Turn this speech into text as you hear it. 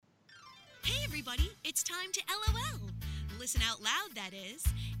Hey everybody, it's time to LOL. Listen out loud, that is.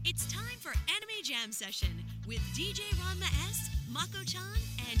 It's time for Anime Jam Session with DJ Ranma S, Mako-chan,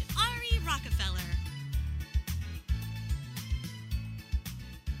 and Ari Rockefeller.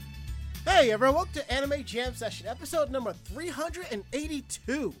 Hey everyone, welcome to Anime Jam Session, episode number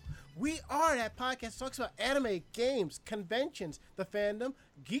 382. We are that podcast that talks about anime, games, conventions, the fandom,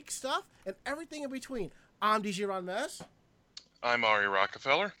 geek stuff, and everything in between. I'm DJ Ranma S. I'm Ari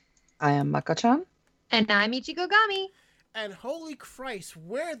Rockefeller. I am Mako-chan. And I'm Ichigo Gami. And holy Christ,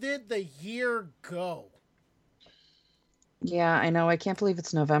 where did the year go? Yeah, I know. I can't believe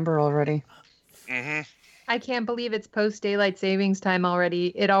it's November already. Mm-hmm. I can't believe it's post-daylight savings time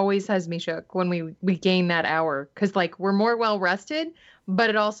already. It always has me shook when we gain that hour. Because, we're more well-rested, but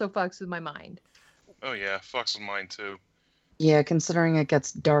it also fucks with my mind. Oh, yeah. Fucks with mine, too. Yeah, considering it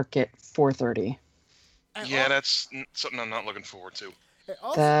gets dark at 4:30. Yeah, that's something I'm not looking forward to.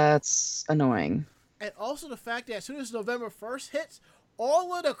 That's annoying. And also the fact that as soon as November 1st hits,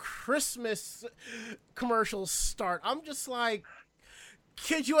 all of the Christmas commercials start. I'm just like,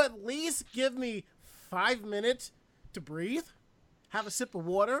 could you at least give me 5 minutes to breathe? Have a sip of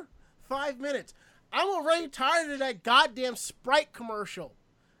water? 5 minutes. I'm already tired of that goddamn Sprite commercial.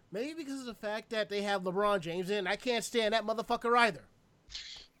 Maybe because of the fact that they have LeBron James in. I can't stand that motherfucker either.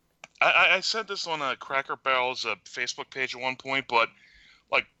 I said this on Cracker Barrel's Facebook page at one point, but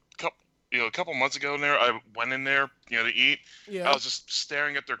a couple months ago in there, I went in there, to eat. Yeah. I was just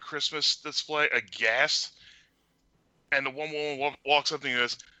staring at their Christmas display, aghast. And the one woman walks up to me and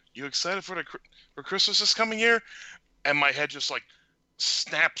goes, "You excited for Christmas this coming year?" And my head just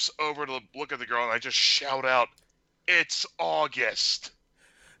snaps over to look at the girl, and I just shout out, "It's August."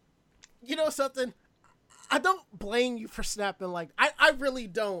 You know something? I don't blame you for snapping like I really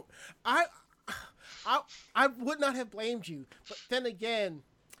don't. I would not have blamed you. But then again,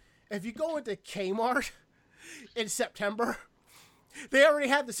 if you go into Kmart in September, they already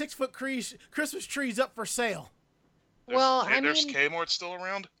had the 6-foot Christmas trees up for sale. There's Kmart still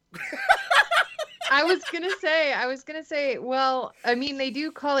around? I was gonna say, well, they do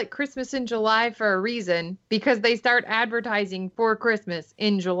call it Christmas in July for a reason, because they start advertising for Christmas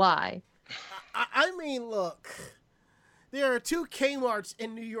in July. Look, there are 2 Kmarts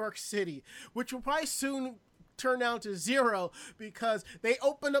in New York City, which will probably soon turn down to 0 because they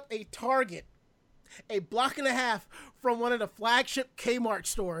opened up a Target a block and a half from one of the flagship Kmart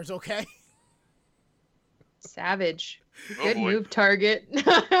stores, okay? Savage. Oh, Good boy. move, Target.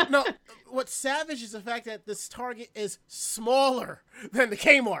 No, what's savage is the fact that this Target is smaller than the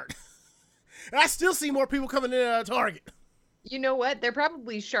Kmart. And I still see more people coming in at a Target. You know what? They're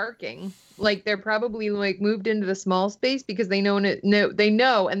probably sharking. They're probably moved into the small space because they know,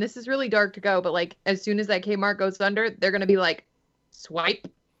 and this is really dark to go, but as soon as that Kmart goes under, they're gonna be swipe.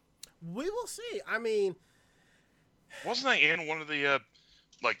 We will see. Wasn't I in one of the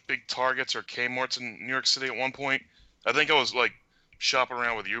big Targets or Kmarts in New York City at one point? I think I was shopping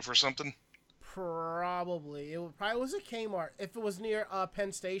around with you for something. Probably. It probably was a Kmart. If it was near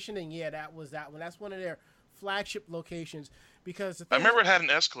Penn Station, then yeah, that was that one. That's one of their flagship locations. Because I remember it had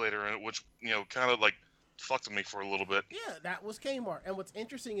an escalator in it, which kind of fucked with me for a little bit. Yeah, that was Kmart. And what's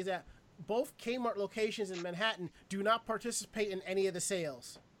interesting is that both Kmart locations in Manhattan do not participate in any of the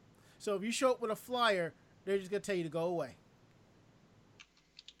sales. So if you show up with a flyer, they're just going to tell you to go away.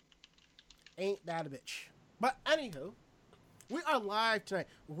 Ain't that a bitch. But anywho, we are live tonight,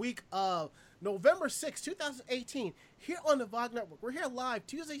 week of November 6, 2018, here on the VOG Network. We're here live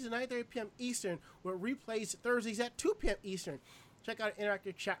Tuesdays at 9:30 p.m. Eastern, with replays Thursdays at 2 p.m. Eastern. Check out our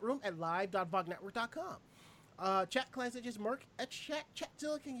interactive chat room at live.vognetwork.com. Chat clients such as Merc, Etchat,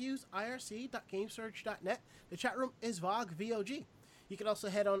 Chatzilla can use irc.gamesurge.net. The chat room is VOG, V-O-G. You can also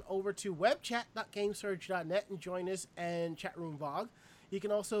head on over to webchat.gamesurge.net and join us in chat room VOG. You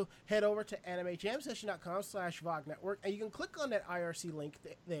can also head over to animejamsession.com/VOG Network, and you can click on that IRC link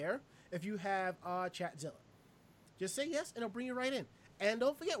there if you have Chatzilla. Just say yes, and it'll bring you right in. And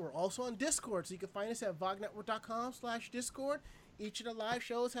don't forget, we're also on Discord, so you can find us at vognetwork.com/Discord. Each of the live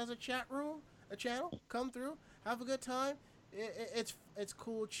shows has a chat room, a channel. Come through, have a good time. It's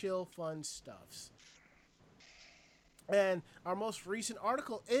cool, chill, fun stuffs. And our most recent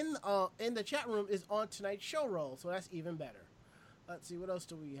article in the chat room is on tonight's show roll, so that's even better. Let's see, what else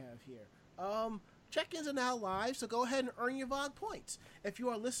do we have here? Check-ins are now live, so go ahead and earn your VOG points. If you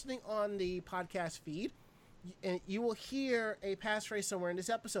are listening on the podcast feed, you will hear a passphrase somewhere in this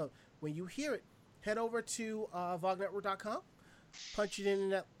episode. When you hear it, head over to vognetwork.com, punch it in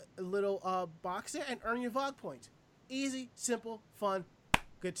that little box there, and earn your VOG points. Easy, simple, fun,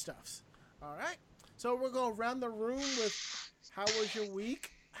 good stuffs. All right? So we're going to round the room with how was your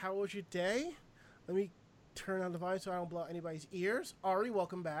week? How was your day? Let me turn on the volume so I don't blow out anybody's ears. Ari,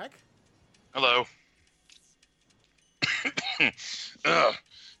 welcome back. Hello.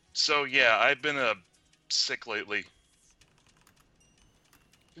 So yeah, I've been sick lately.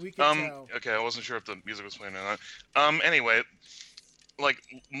 We can tell. Okay, I wasn't sure if the music was playing or not. Anyway, like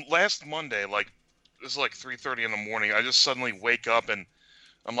last Monday, like this is like 3:30 in the morning. I just suddenly wake up and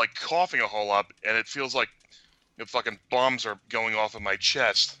I'm like coughing a whole lot, and it feels like fucking bombs are going off in my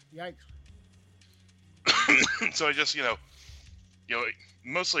chest. Yikes. So I just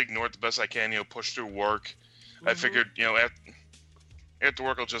mostly ignore it the best I can. Push through work. I figured after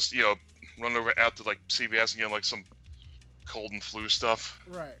work I'll just run over out to like CVS and get like some cold and flu stuff.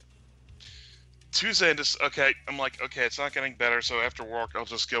 Right. Tuesday, I'm like, okay, it's not getting better, so after work, I'll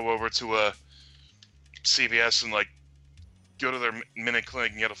just go over to CVS and, like, go to their minute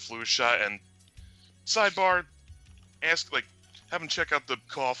clinic and get a flu shot, and sidebar, have them check out the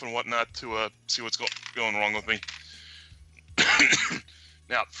cough and whatnot to see what's going wrong with me.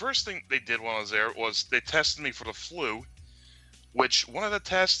 Now, first thing they did when I was there was they tested me for the flu, which one of the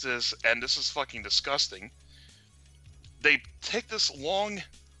tests is, and this is fucking disgusting, they take this long,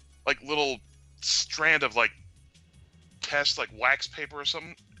 like, little strand of like test like wax paper or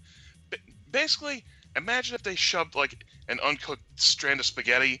something. Basically, imagine if they shoved like an uncooked strand of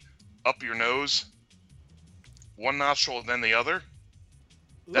spaghetti up your nose, one nostril and then the other.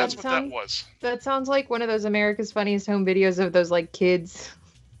 That's what that was. That sounds like one of those America's Funniest Home Videos of those like kids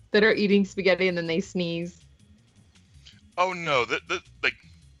that are eating spaghetti and then they sneeze. Oh no, like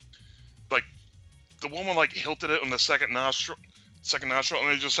the woman like hilted it on the second nostril, and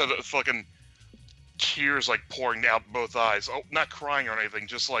they just had a fucking tears like pouring out both eyes. Oh, not crying or anything,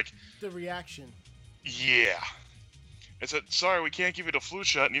 just like the reaction. Yeah. I said, sorry, we can't give you the flu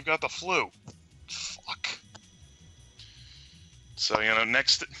shot, and you've got the flu. Fuck. So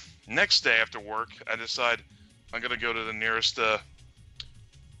next day after work, I decide I'm gonna go to the nearest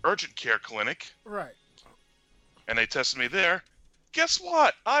urgent care clinic. Right. And they tested me there. Guess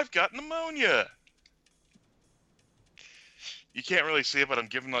what? I've got pneumonia. You can't really see it, but I'm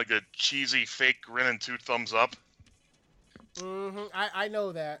giving like a cheesy fake grin and 2 thumbs up. Mm-hmm. I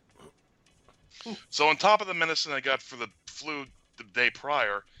know that. So on top of the medicine I got for the flu the day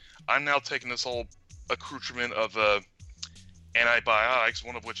prior, I'm now taking this whole accoutrement of antibiotics,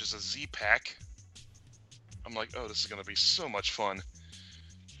 one of which is a Z-Pack. I'm like, oh, this is going to be so much fun.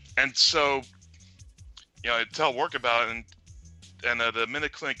 And so, I tell work about it, and the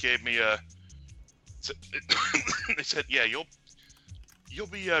Minute Clinic gave me they said, yeah, you'll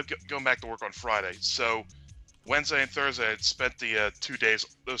be going back to work on Friday. So Wednesday and Thursday, I spent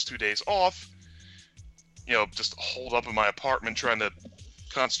those 2 days off, just holed up in my apartment trying to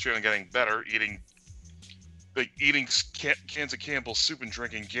concentrate on getting better, eating cans of Campbell's soup and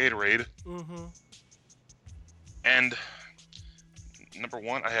drinking Gatorade. Mm-hmm. And number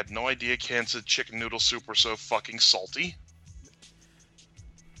one, I had no idea cans of chicken noodle soup were so fucking salty.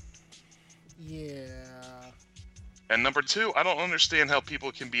 Yeah. And number two, I don't understand how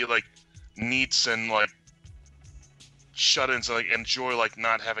people can be like neats and like shut-ins and like enjoy like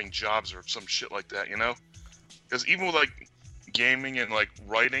not having jobs or some shit like that, Because even with like gaming and like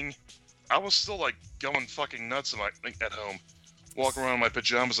writing, I was still like going fucking nuts at home, walking around in my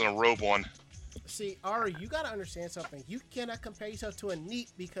pajamas and a robe on. See, Ari, you gotta understand something. You cannot compare yourself to a NEET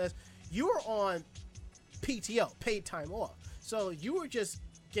because you were on PTO, paid time off. So you were just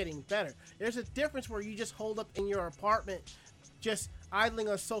getting better. There's a difference where you just hold up in your apartment, just idling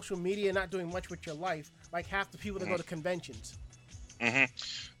on social media, not doing much with your life, like half the people that go to conventions. Mm-hmm.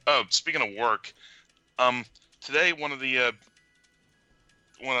 Oh, speaking of work, today one of the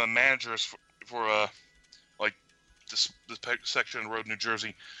managers for like this section of the road, New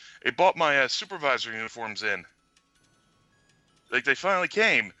Jersey, they bought my supervisor uniforms in. Like they finally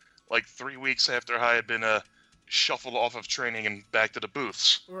came, like 3 weeks after I had been shuffled off of training and back to the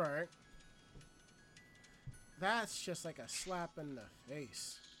booths. Right. That's just like a slap in the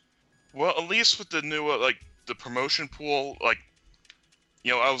face. Well, at least with the new the promotion pool, I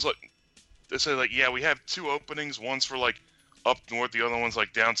was like, they said like, yeah, we have 2 openings. One's for like up north, the other one's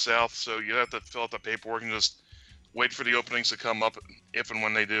like down south. So you have to fill out the paperwork and just wait for the openings to come up if and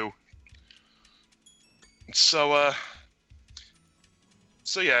when they do. So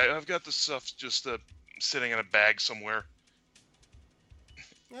yeah, I've got the stuff just sitting in a bag somewhere.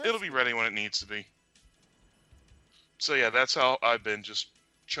 It'll be ready when it needs to be. So yeah, that's how I've been just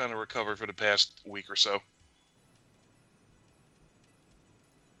trying to recover for the past week or so.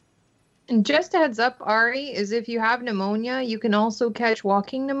 And just a heads up, Ari, is if you have pneumonia, you can also catch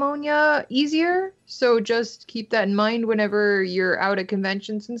walking pneumonia easier. So just keep that in mind whenever you're out at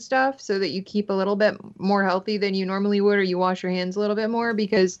conventions and stuff, so that you keep a little bit more healthy than you normally would, or you wash your hands a little bit more.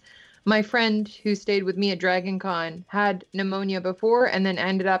 Because my friend who stayed with me at Dragon Con had pneumonia before and then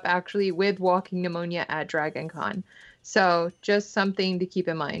ended up actually with walking pneumonia at Dragon Con. So just something to keep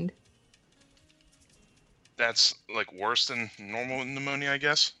in mind. That's like worse than normal pneumonia, I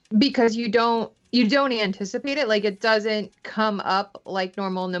guess. Because you don't anticipate it. Like, it doesn't come up like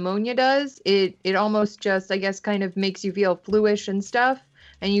normal pneumonia does. It almost just, I guess, kind of makes you feel fluish and stuff,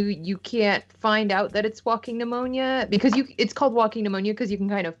 and you can't find out that it's walking pneumonia because it's called walking pneumonia because you can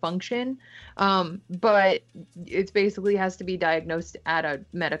kind of function, but it basically has to be diagnosed at a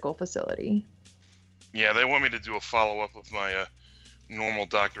medical facility. Yeah, they want me to do a follow-up with my normal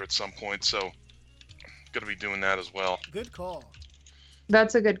doctor at some point, so going to be doing that as well. Good call.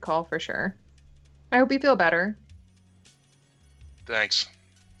 That's a good call for sure. I hope you feel better. Thanks.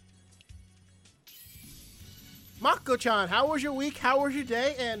 Mako-chan, how was your week? How was your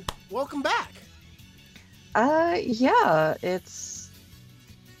day? And welcome back. Yeah, it's...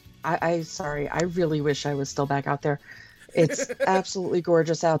 Sorry, I really wish I was still back out there. It's absolutely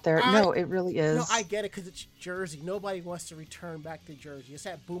gorgeous out there. No, it really is. No, I get it, because it's Jersey. Nobody wants to return back to Jersey. It's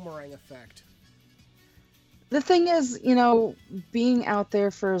that boomerang effect. The thing is, being out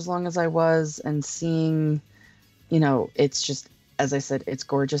there for as long as I was and seeing, it's just, as I said, it's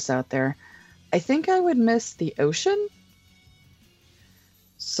gorgeous out there. I think I would miss the ocean.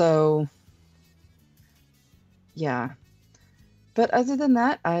 So, yeah. But other than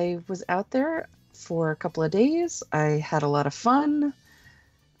that, I was out there for a couple of days. I had a lot of fun.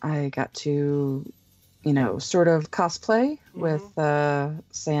 I got to, sort of cosplay with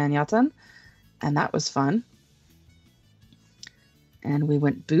Saiyan Yatan, and that was fun. And we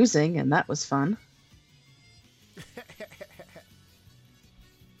went boozing, and that was fun.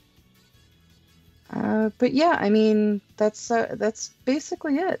 But yeah, I mean, that's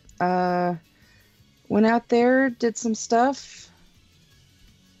basically it. Went out there, did some stuff,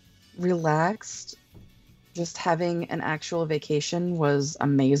 relaxed. Just having an actual vacation was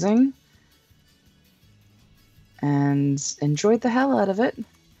amazing. And enjoyed the hell out of it.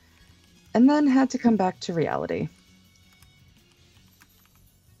 And then had to come back to reality.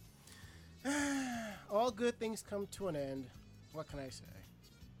 All good things come to an end. What can I say?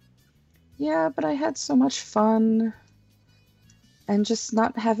 Yeah, but I had so much fun. And just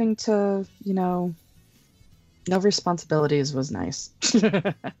not having to, no responsibilities was nice.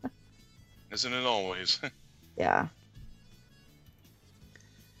 Isn't it always? Yeah.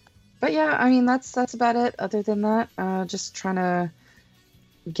 But yeah, I mean, that's about it. Other than that, just trying to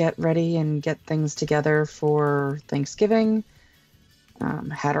get ready and get things together for Thanksgiving.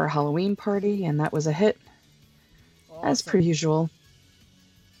 Had our Halloween party, and that was a hit, Awesome. as per usual.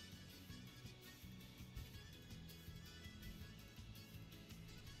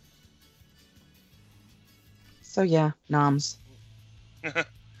 So yeah, noms.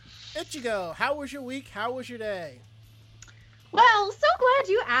 Ichigo, how was your week? How was your day? Well, so glad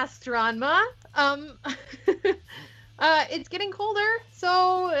you asked, Ranma. It's getting colder,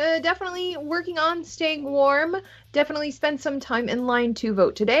 so definitely working on staying warm. Definitely spent some time in line to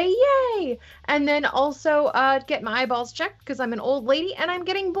vote today. Yay! And then also get my eyeballs checked because I'm an old lady and I'm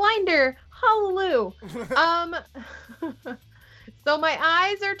getting blinder. Hallelujah. So my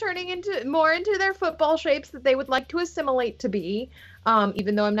eyes are turning more into their football shapes that they would like to assimilate to be,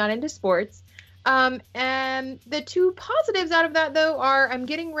 even though I'm not into sports. And the two positives out of that, though, are I'm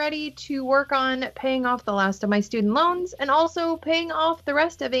getting ready to work on paying off the last of my student loans and also paying off the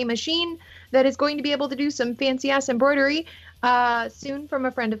rest of a machine that is going to be able to do some fancy-ass embroidery soon from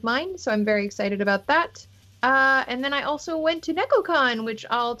a friend of mine. So I'm very excited about that. And then I also went to NekoCon, which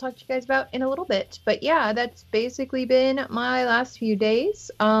I'll talk to you guys about in a little bit. But yeah, that's basically been my last few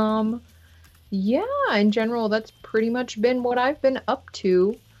days. Yeah, in general, that's pretty much been what I've been up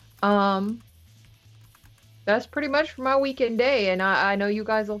to. That's pretty much for my weekend day, and I know you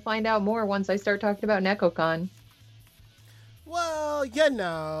guys will find out more once I start talking about NekoCon. Well, Yeah,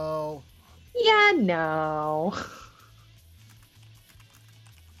 no.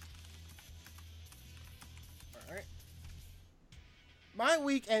 Alright. My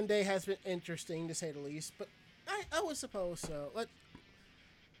weekend day has been interesting, to say the least, but I would suppose so.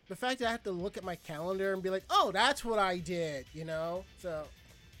 The fact that I have to look at my calendar and be like, oh, that's what I did, So,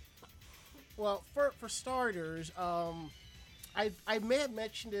 well, for starters, I may have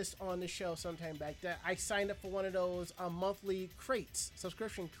mentioned this on the show sometime back that I signed up for one of those monthly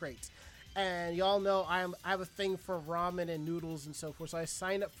subscription crates. And y'all know I have a thing for ramen and noodles and so forth. So I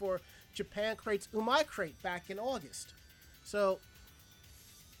signed up for Japan Crate's Umai Crate back in August. So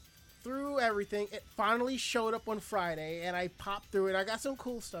through everything, it finally showed up on Friday, and I popped through it. I got some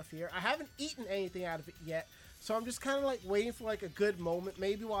cool stuff here. I haven't eaten anything out of it yet, so I'm just kind of like waiting for like a good moment,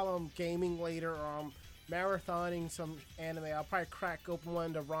 maybe while I'm gaming later or I'm marathoning some anime. I'll probably crack open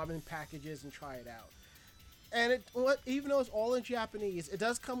one of the ramen packages and try it out. And even though it's all in Japanese, it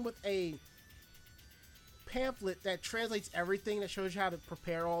does come with a pamphlet that translates everything, that shows you how to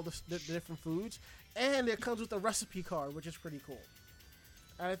prepare all the different foods, and it comes with a recipe card, which is pretty cool.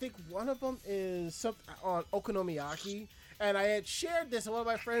 And I think one of them is something on okonomiyaki, and I had shared this, and one of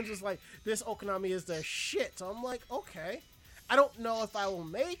my friends was like, "This okonomi is the shit." So I'm like, okay. I don't know if I will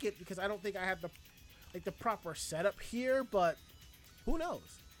make it because I don't think I have the proper setup here, but who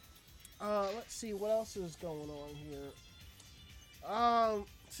knows? Let's see what else is going on here.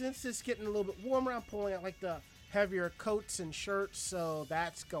 Since it's getting a little bit warmer, I'm pulling out like the heavier coats and shirts, so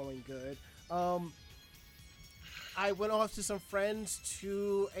that's going good. I went off to some friends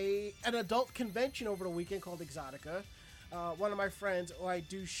to an adult convention over the weekend called Exotica. One of my friends who I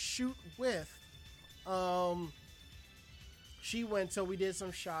do shoot with, she went, so we did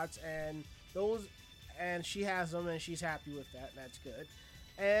some shots, and she has them, and she's happy with that, and that's good.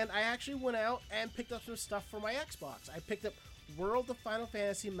 And I actually went out and picked up some stuff for my Xbox. I picked up World of Final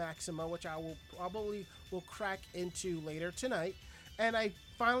Fantasy Maxima, which I will crack into later tonight. And I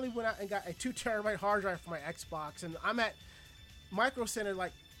finally went out and got a 2 terabyte hard drive for my Xbox. And I'm at Micro Center,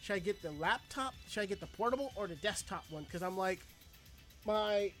 like, should I get the laptop? Should I get the portable or the desktop one? Because I'm like,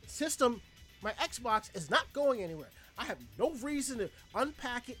 my Xbox is not going anywhere. I have no reason to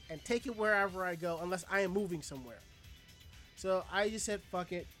unpack it and take it wherever I go unless I am moving somewhere. So I just said,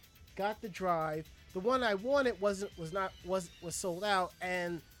 fuck it. Got the drive. The one I wanted was sold out,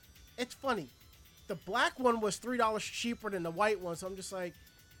 and it's funny. The black one was $3 cheaper than the white one, so I'm just like,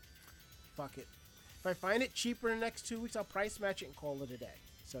 fuck it. If I find it cheaper in the next 2 weeks, I'll price match it and call it a day.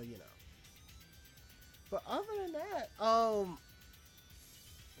 So, you know. But other than that,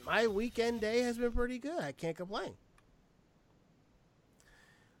 my weekend day has been pretty good. I can't complain.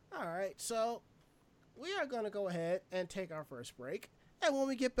 Alright, so we are going to go ahead and take our first break. And when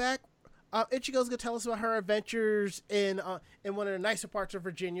we get back, Ichigo's going to tell us about her adventures in one of the nicer parts of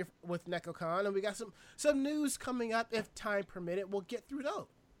Virginia with NecoCon. And we got some news coming up, if time permitted. We'll get through those.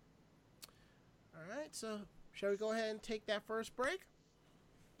 Alright, so shall we go ahead and take that first break?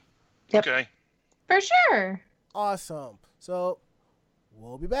 Yep. Okay. For sure. Awesome. So,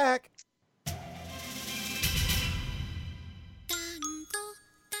 we'll be back.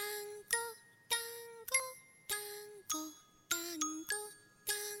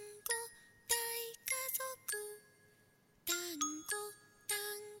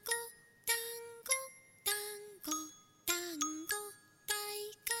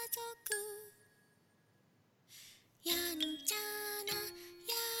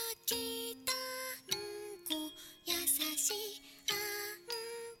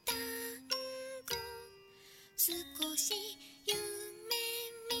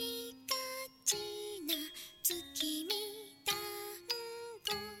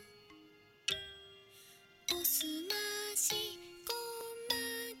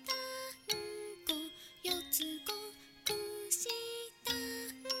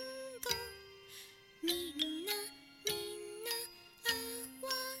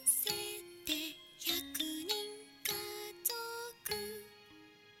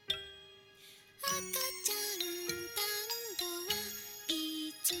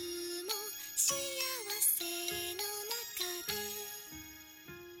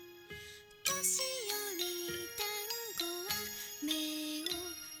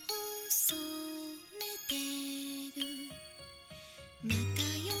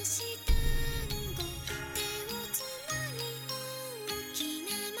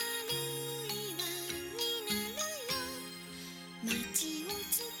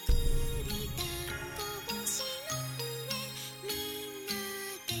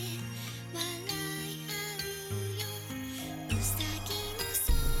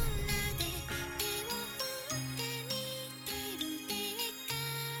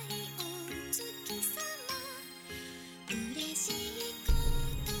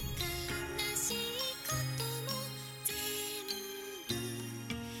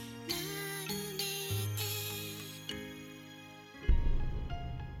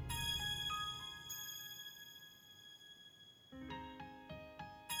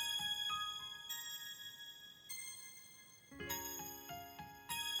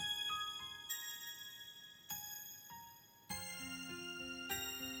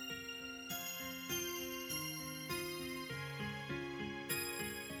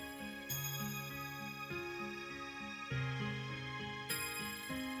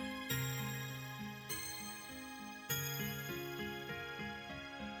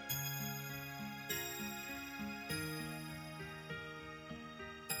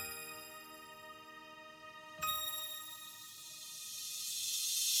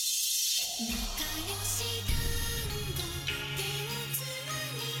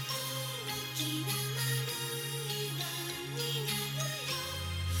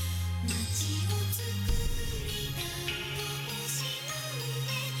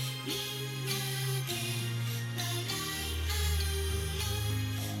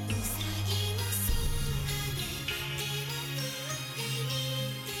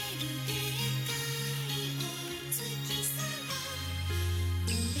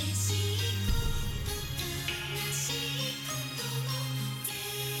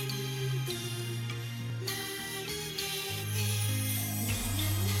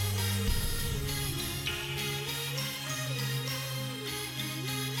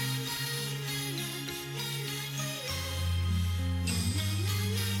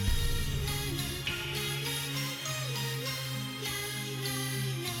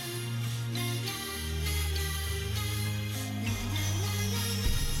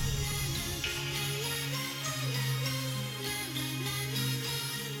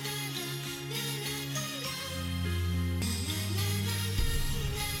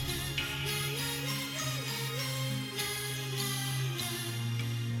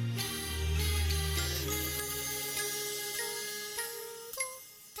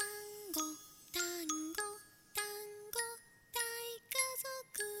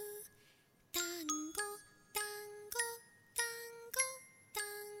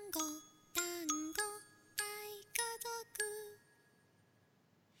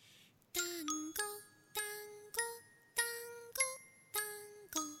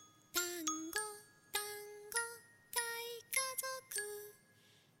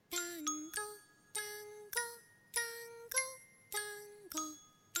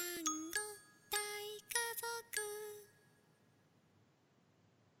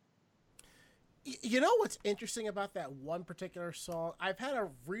 You know what's interesting about that one particular song? I've had a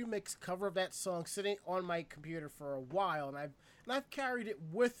remix cover of that song sitting on my computer for a while, and I've carried it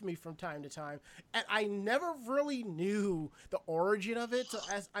with me from time to time, and I never really knew the origin of it. So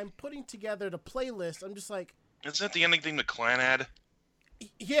as I'm putting together the playlist, I'm just like, Isn't that the ending thing that Clan had?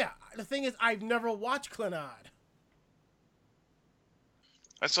 yeah. The thing is, I've never watched Clannad.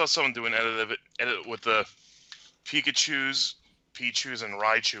 I saw someone do an edit with the Pichus, and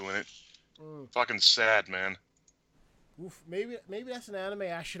Raichu in it. Fucking sad, man. Oof, maybe that's an anime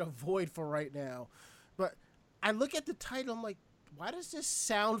I should avoid for right now. But I look at the title, I'm like, why does this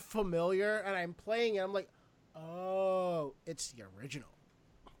sound familiar? And I'm playing it, I'm like, oh, it's the original.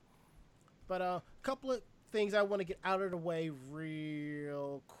 But a couple of things I want to get out of the way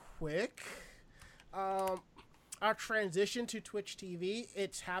real quick. Our transition to Twitch TV,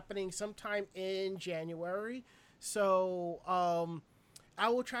 it's happening sometime in January. So I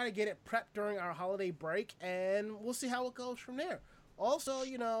will try to get it prepped during our holiday break, and we'll see how it goes from there. Also,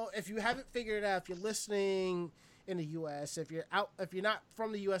 you know, if you haven't figured it out, if you're listening in the U.S., if you're not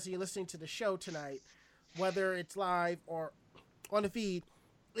from the U.S. and you're listening to the show tonight, whether it's live or on the feed,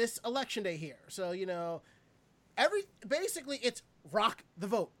 it's election day here. So, you know, basically it's rock the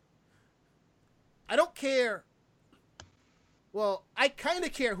vote. I don't care. Well, I kind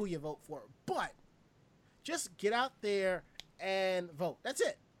of care who you vote for, but just get out there and vote. That's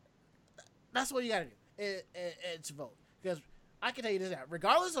it. That's what you gotta do. It's vote. Because I can tell you this now.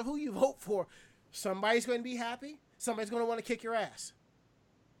 Regardless of who you vote for, somebody's going to be happy. Somebody's going to want to kick your ass.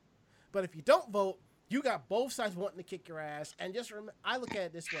 But if you don't vote, you got both sides wanting to kick your ass. And just remember, I look at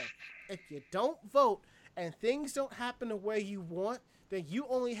it this way. If you don't vote and things don't happen the way you want, then you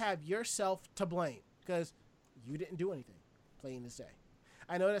only have yourself to blame. Because you didn't do anything, plain to say.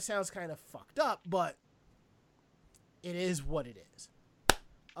 I know that sounds kind of fucked up, but it is what it is.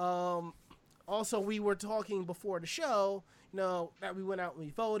 Also, we were talking before the show, you know, that we went out and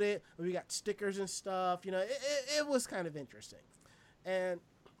we voted, and we got stickers and stuff. You know, it was kind of interesting. And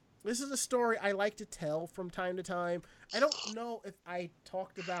this is a story I like to tell from time to time. I don't know if I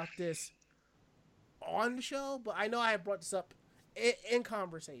talked about this on the show, but I know I have brought this up in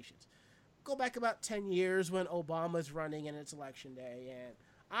conversations. Go back about 10 years when Obama's running and it's election day, and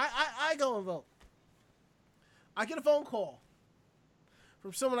I go and vote. I get a phone call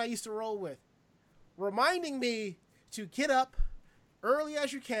from someone I used to roll with, reminding me to get up early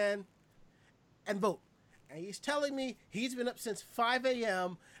as you can and vote. And he's telling me he's been up since 5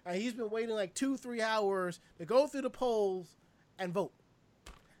 a.m. and he's been waiting like 2-3 hours to go through the polls and vote.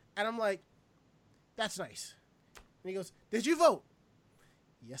 And I'm like, that's nice. And he goes, did you vote?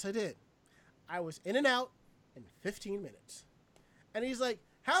 Yes, I did. I was in and out in 15 minutes. And he's like,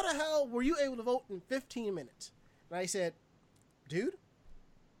 how the hell were you able to vote in 15 minutes? And I said, dude,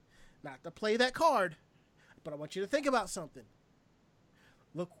 not to play that card, but I want you to think about something.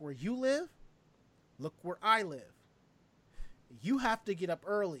 Look where you live. Look where I live. You have to get up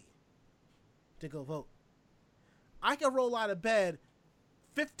early to go vote. I can roll out of bed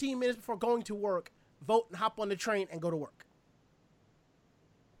 15 minutes before going to work, vote and hop on the train and go to work.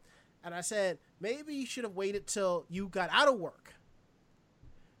 And I said, maybe you should have waited till you got out of work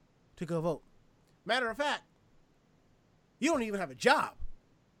to go vote. Matter of fact, you don't even have a job.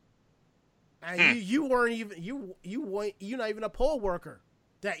 And you weren't even you're not even a poll worker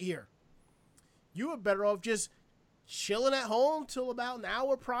that year. You were better off just chilling at home till about an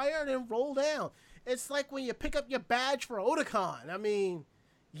hour prior and then roll down. It's like when you pick up your badge for Otakon. I mean,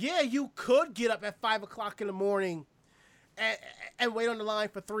 yeah, you could get up at 5 o'clock in the morning and wait on the line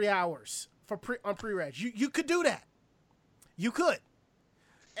for 3 hours on pre-reg. You could do that. You could.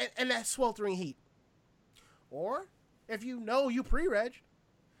 And that's sweltering heat. Or, if you know you pre-reg,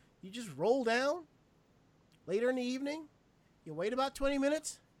 you just roll down later in the evening, you wait about 20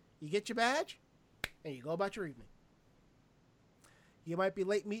 minutes, you get your badge, and you go about your evening. You might be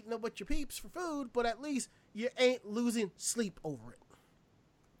late meeting up with your peeps for food, but at least you ain't losing sleep over it.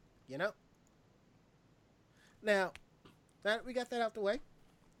 You know? Now, that we got that out the way.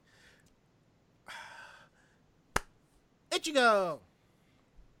 Ichigo!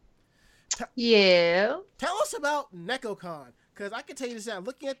 Yeah. Tell us about NekoCon, because I can tell you this now,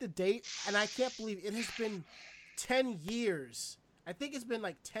 looking at the date, and I can't believe it has been 10 years. I think it's been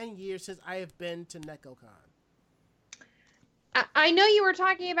like 10 years since I have been to NekoCon. I know you were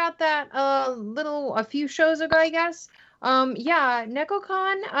talking about that a few shows ago, I guess. Yeah,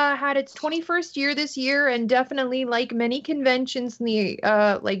 NekoCon had its 21st year this year, and definitely, like many conventions in the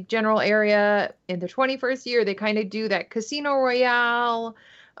like general area, in their 21st year, they kind of do that Casino Royale,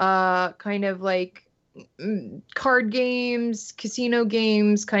 kind of like card games, casino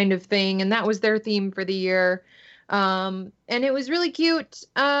games kind of thing. And that was their theme for the year. And it was really cute.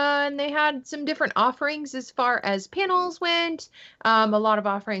 And they had some different offerings as far as panels went, a lot of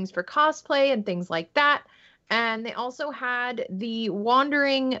offerings for cosplay and things like that. And they also had the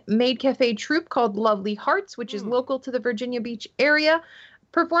Wandering Maid Cafe troupe called Lovely Hearts, which is local to the Virginia Beach area,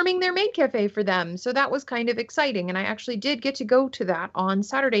 performing their maid cafe for them. So that was kind of exciting. And I actually did get to go to that on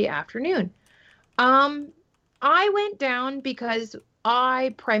Saturday afternoon. I went down because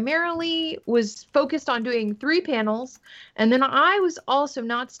I primarily was focused on doing 3 panels, and then I was also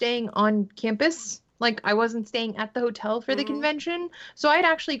not staying on campus. Like, I wasn't staying at the hotel for the convention. So I'd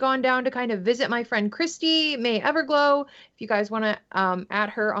actually gone down to kind of visit my friend Christy, May Everglow. If you guys want to add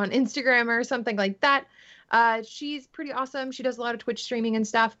her on Instagram or something like that. She's pretty awesome. She does a lot of Twitch streaming and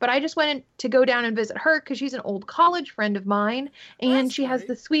stuff, but I just went to go down and visit her because she's an old college friend of mine, and she has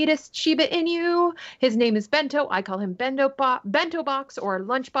the sweetest Shiba Inu. His name is Bento. I call him Bento Box or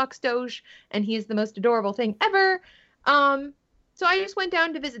Lunchbox Doge, and he is the most adorable thing ever. So I just went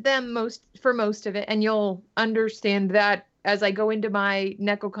down to visit them for most of it, and you'll understand that as I go into my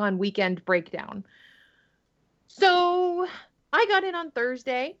NecoCon weekend breakdown. So I got in on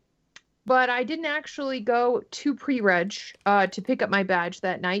Thursday. But I didn't actually go to pre-reg to pick up my badge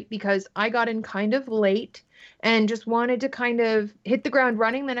that night because I got in kind of late and just wanted to kind of hit the ground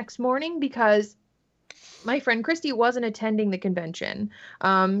running the next morning because my friend Christy wasn't attending the convention.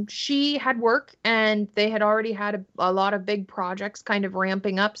 She had work and they had already had a lot of big projects kind of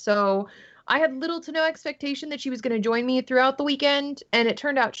ramping up. So I had little to no expectation that she was going to join me throughout the weekend. And it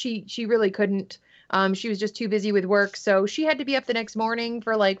turned out she really couldn't. She was just too busy with work. So she had to be up the next morning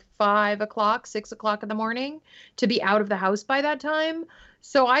for like 5 o'clock, 6 o'clock in the morning to be out of the house by that time.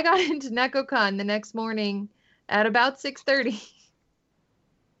 So I got into NecoCon the next morning at about 6:30.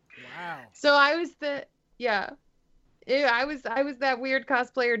 Wow. So I was I was that weird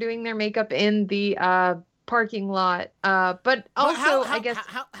cosplayer doing their makeup in the parking lot. But also, I guess.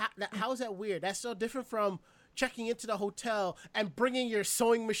 How is that weird? That's so different from checking into the hotel and bringing your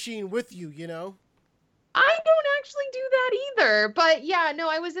sewing machine with you, you know? I don't actually do that either. But yeah, no,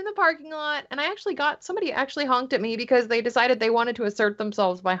 I was in the parking lot and somebody actually honked at me because they decided they wanted to assert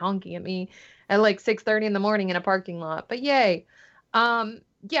themselves by honking at me at like 6:30 in the morning in a parking lot. But yay.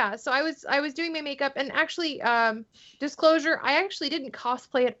 Yeah, so I was doing my makeup and actually, disclosure, I actually didn't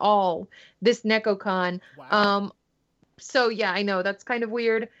cosplay at all this NecoCon. Wow. So yeah, I know that's kind of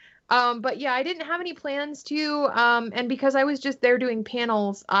weird. But yeah, I didn't have any plans to, and because I was just there doing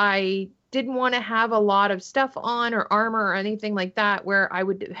panels, I didn't want to have a lot of stuff on or armor or anything like that where I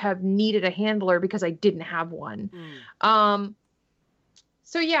would have needed a handler because I didn't have one.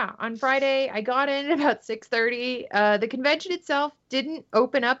 So yeah, on Friday, I got in at about 6:30. The convention itself didn't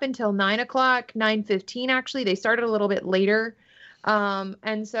open up until 9 o'clock, 9:15 actually. They started a little bit later.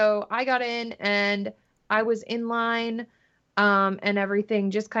 And so I got in and I was in line and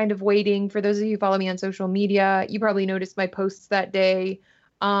everything, just kind of waiting. For those of you who follow me on social media, you probably noticed my posts that day.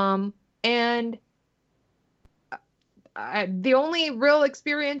 And the only real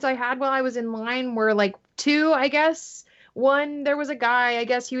experience I had while I was in line were like 2, I guess. One, there was a guy, I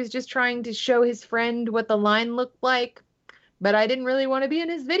guess he was just trying to show his friend what the line looked like, but I didn't really want to be in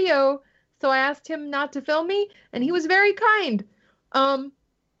his video, so I asked him not to film me, and he was very kind.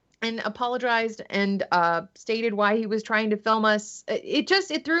 And apologized and stated why he was trying to film us.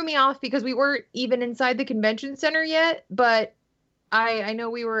 It threw me off because we weren't even inside the convention center yet, but I know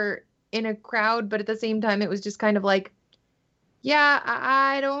we were in a crowd, but at the same time, it was just kind of like,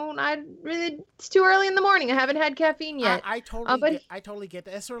 yeah, it's too early in the morning. I haven't had caffeine yet. I totally get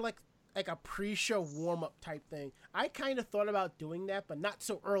that. It's sort of like a pre-show warm-up type thing. I kind of thought about doing that, but not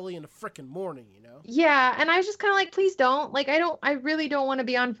so early in the frickin' morning, you know? Yeah, and I was just kind of like, please don't. Like, I really don't want to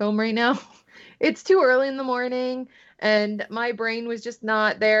be on film right now. It's too early in the morning, and my brain was just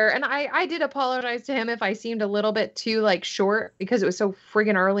not there. And I did apologize to him if I seemed a little bit too, like, short because it was so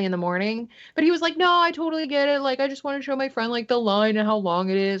friggin' early in the morning. But he was like, no, I totally get it. Like, I just want to show my friend, like, the line and how long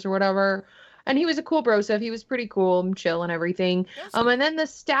it is or whatever. And he was a cool bro, so he was pretty cool and chill and everything. Yes. And then the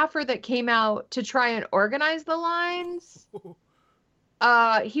staffer that came out to try and organize the lines,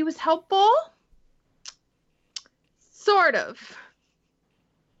 he was helpful. Sort of.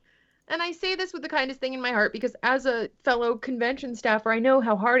 And I say this with the kindest thing in my heart because as a fellow convention staffer, I know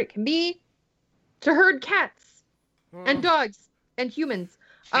how hard it can be to herd cats and dogs and humans.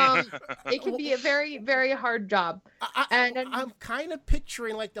 It can be a very, very hard job. I'm kind of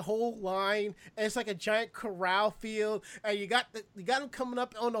picturing like the whole line, and it's like a giant corral field, and you got them coming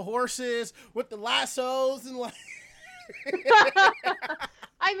up on the horses with the lassos and like.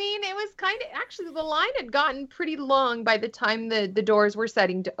 I mean, it was kind of actually the line had gotten pretty long by the time the doors were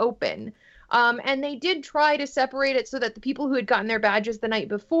setting to open. And they did try to separate it so that the people who had gotten their badges the night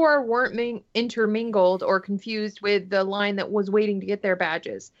before weren't intermingled or confused with the line that was waiting to get their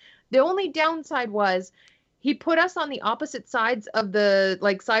badges. The only downside was he put us on the opposite sides of the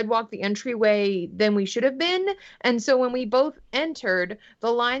sidewalk, the entryway, than we should have been. And so when we both entered,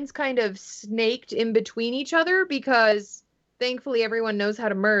 the lines kind of snaked in between each other because thankfully everyone knows how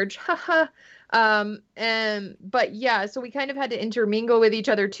to merge. Haha. But yeah, so we kind of had to intermingle with each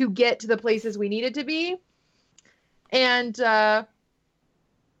other to get to the places we needed to be. And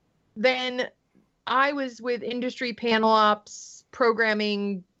then I was with industry panel ops,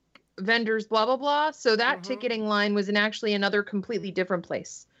 programming, vendors, blah, blah, blah. So that ticketing line was in actually another completely different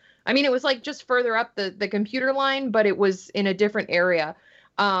place. I mean, it was like just further up the computer line, but it was in a different area,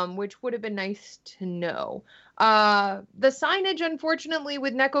 which would have been nice to know. The signage, unfortunately,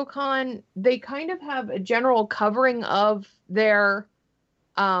 with NecoCon, they kind of have a general covering of their,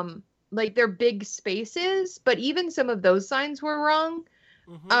 their big spaces, but even some of those signs were wrong.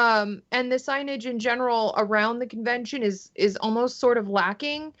 And the signage in general around the convention is almost sort of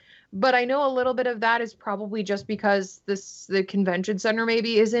lacking. But I know a little bit of that is probably just because the convention center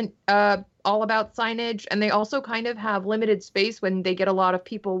maybe isn't all about signage. And they also kind of have limited space when they get a lot of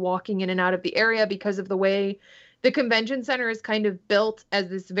people walking in and out of the area because of the way the convention center is kind of built as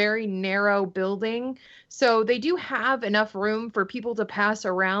this very narrow building. So they do have enough room for people to pass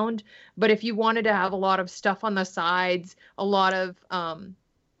around. But if you wanted to have a lot of stuff on the sides, a lot of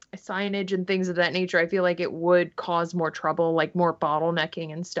signage and things of that nature, I feel like it would cause more trouble, like more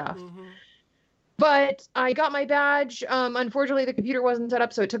bottlenecking and stuff. But I got my badge. Unfortunately, the computer wasn't set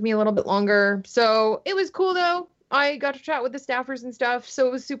up, so it took me a little bit longer. So it was cool, though. I got to chat with the staffers and stuff, so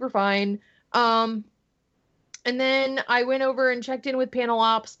it was super fine. And then I went over and checked in with panel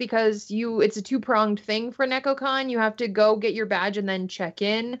ops because it's a two-pronged thing for NecoCon. You have to go get your badge and then check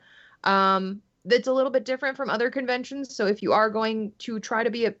in. That's a little bit different from other conventions. So if you are going to try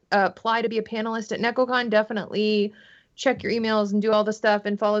to apply to be a panelist at NecoCon, definitely check your emails and do all the stuff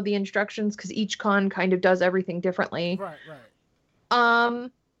and follow the instructions because each con kind of does everything differently. Right.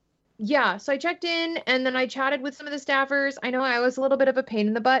 Yeah, so I checked in and then I chatted with some of the staffers. I know I was a little bit of a pain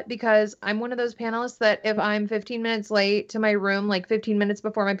in the butt because I'm one of those panelists that if I'm 15 minutes late to my room, like 15 minutes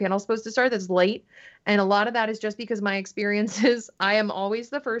before my panel's supposed to start, that's late. And a lot of that is just because my experiences, I am always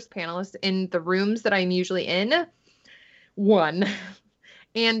the first panelist in the rooms that I'm usually in. 1.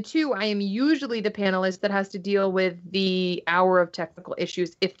 And 2, I am usually the panelist that has to deal with the hour of technical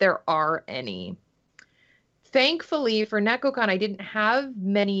issues if there are any. Thankfully for NecoCon, I didn't have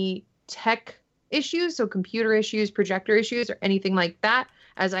many tech issues, so computer issues, projector issues, or anything like that,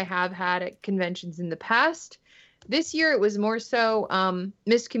 as I have had at conventions in the past. This year, it was more so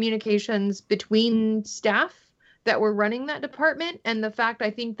miscommunications between staff that were running that department, and the fact,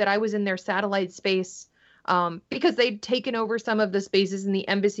 I think, that I was in their satellite space because they'd taken over some of the spaces in the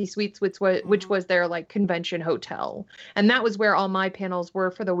Embassy Suites, which was their convention hotel. And that was where all my panels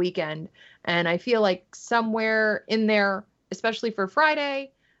were for the weekend. And I feel like somewhere in there, especially for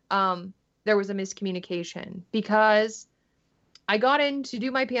Friday, there was a miscommunication because I got in to do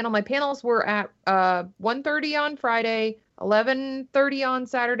my panel. My panels were at 1:30 on Friday, 11:30 on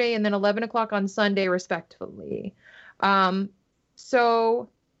Saturday, and then 11 o'clock on Sunday, respectively. So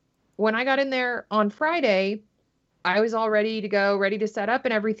when I got in there on Friday, I was all ready to go, ready to set up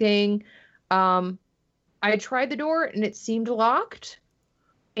and everything. I tried the door and it seemed locked.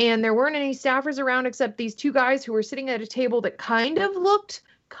 And there weren't any staffers around except these 2 guys who were sitting at a table that kind of looked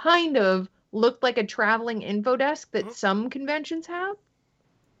like a traveling info desk that some conventions have.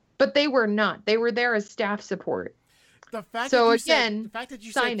 But they were not. They were there as staff support. The fact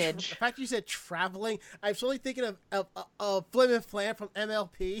signage. The fact you said traveling, I'm slowly thinking of Flim and Flam from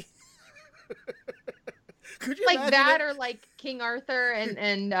MLP. Could you like that, or like King Arthur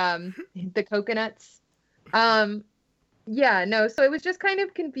and the coconuts? Yeah, no. So it was just kind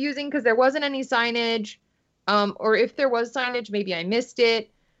of confusing because there wasn't any signage, or if there was signage, maybe I missed it.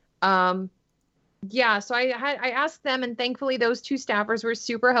 Yeah, so I asked them, and thankfully those 2 staffers were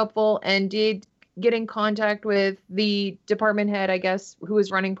super helpful and did get in contact with the department head, I guess, who was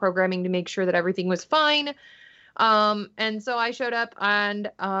running programming to make sure that everything was fine. And so I showed up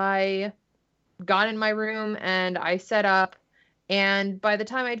and I got in my room and I set up. And by the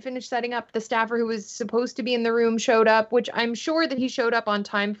time I'd finished setting up, the staffer who was supposed to be in the room showed up, which I'm sure that he showed up on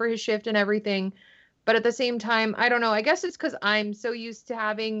time for his shift and everything. But at the same time, I don't know. I guess it's because I'm so used to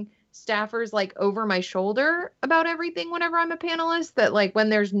having staffers over my shoulder about everything whenever I'm a panelist that when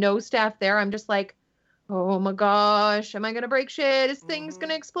there's no staff there, I'm just like, oh my gosh, am I gonna break shit? Is things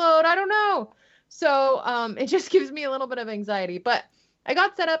gonna explode? I don't know. So it just gives me a little bit of anxiety. But I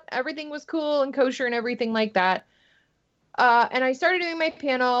got set up, everything was cool and kosher and everything like that. And I started doing my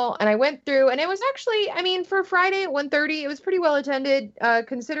panel and I went through, and it was actually, I mean, for Friday at 1:30, it was pretty well attended,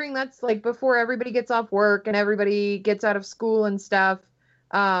 considering that's like before everybody gets off work and everybody gets out of school and stuff.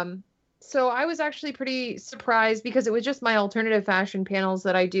 So I was actually pretty surprised because it was just my alternative fashion panels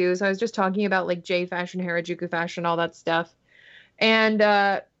that I do. So I was just talking about like J fashion, Harajuku fashion, all that stuff. And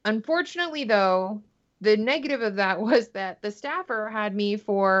unfortunately, though, the negative of that was that the staffer had me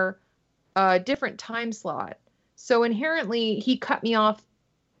for a different time slot. So inherently, he cut me off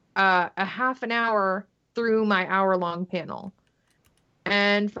a half an hour through my hour-long panel.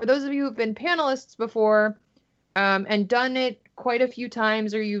 And for those of you who've been panelists before and done it quite a few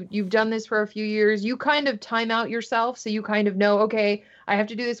times, or you've done this for a few years, you kind of time out yourself. So you kind of know, okay, I have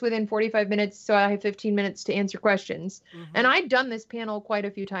to do this within 45 minutes, so I have 15 minutes to answer questions. And I'd done this panel quite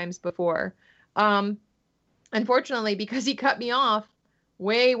a few times before. Unfortunately, because he cut me off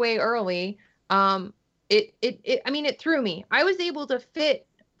way, way early, it threw me. I was able to fit,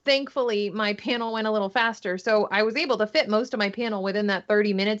 thankfully, my panel went a little faster. So I was able to fit most of my panel within that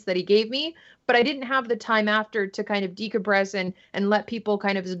 30 minutes that he gave me, but I didn't have the time after to kind of decompress and let people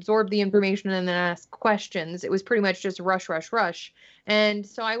kind of absorb the information and then ask questions. It was pretty much just rush, rush, rush. And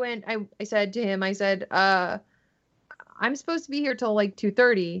so I said to him, I said, I'm supposed to be here till like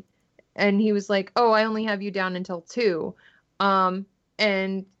 2:30. And he was like, oh, I only have you down until 2.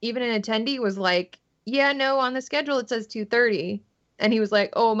 And even an attendee was like, yeah, no, on the schedule it says 2:30. And he was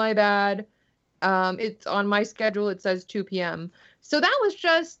like, oh, my bad. It's on my schedule, it says 2 p.m. So that was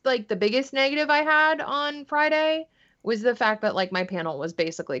just like the biggest negative I had on Friday, was the fact that like my panel was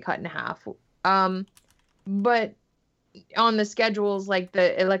basically cut in half. But on the schedules, like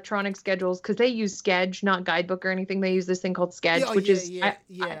the electronic schedules, because they use Sketch, not Guidebook or anything. They use this thing called Sketch,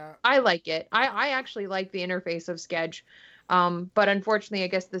 I like it. I actually like the interface of Sketch. But unfortunately, I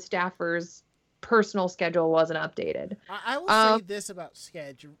guess the staffer's personal schedule wasn't updated. I will say this about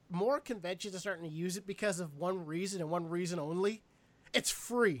Sketch. More conventions are starting to use it because of one reason and one reason only. It's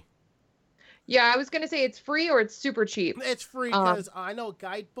free. Yeah, I was going to say it's free or it's super cheap. It's free because I know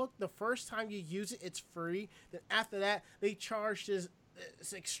Guidebook, the first time you use it, it's free. Then after that, they charge this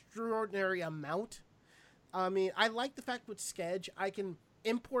extraordinary amount. I mean, I like the fact with Sketch, I can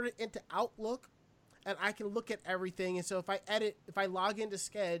import it into Outlook, and I can look at everything. And so if I log into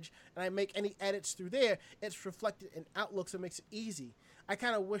Sketch and I make any edits through there, it's reflected in Outlook, so it makes it easy. I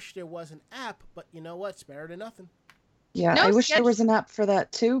kind of wish there was an app, but you know what? It's better than nothing. Yeah, I wish there was an app for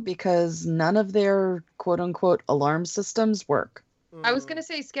that too, because none of their quote-unquote alarm systems work. I was going to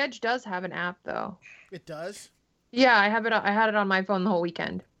say Sketch does have an app, though. It does? Yeah, I had it on my phone the whole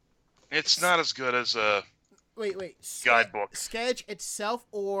weekend. It's not as good as a Guidebook. Sketch itself,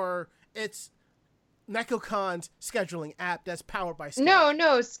 or it's NekoCon's scheduling app that's powered by Sketch?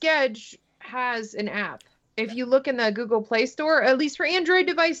 No, Sketch has an app. If you look in the Google Play Store, at least for Android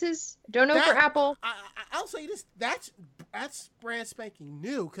devices, don't know for Apple. I'll say this: that's brand spanking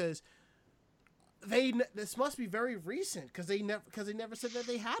new, because this must be very recent, because they never said that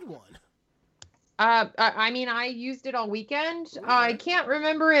they had one. I mean, I used it all weekend. Okay. I can't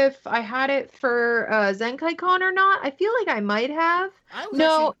remember if I had it for ZenkaiCon or not. I feel like I might have.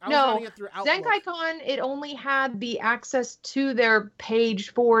 No. ZenkaiCon, it only had the access to their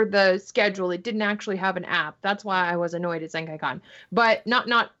page for the schedule. It didn't actually have an app. That's why I was annoyed at ZenkaiCon. But not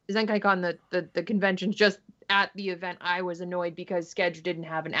ZenkaiCon, the conventions, just at the event, I was annoyed because Sketch didn't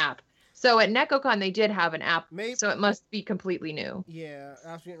have an app. So at NekoCon, they did have an app. So it must be completely new. Yeah,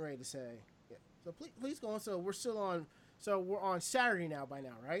 I was getting ready to say. So please go on. So we're still on. So we're on Saturday now by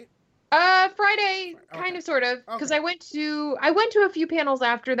now, right? Friday, kind of, sort of, because I went to a few panels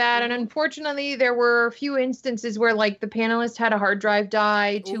after that, and unfortunately, there were a few instances where like the panelist had a hard drive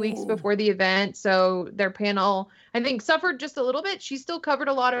die 2 weeks before the event, so their panel, I think, suffered just a little bit. She still covered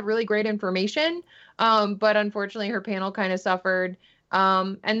a lot of really great information, but unfortunately, her panel kind of suffered.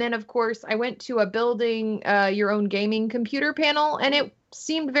 And then, of course, I went to a building your own gaming computer panel, and it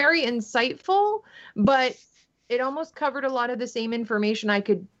seemed very insightful, but it almost covered a lot of the same information I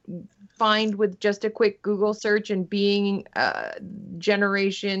could find with just a quick Google search, and being a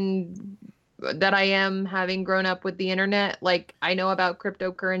generation that I am, having grown up with the internet, like I know about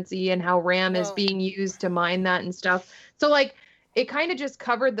cryptocurrency and how RAM is being used to mine that and stuff. So like it kind of just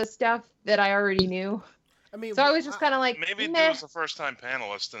covered the stuff that I already knew. I mean, so I was just kind of like, maybe it was a first-time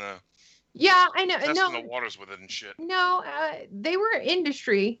panelist and yeah, I know. Testing the waters with it and shit. No, they were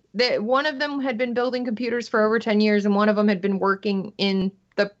industry. One of them had been building computers for over 10 years, and one of them had been working in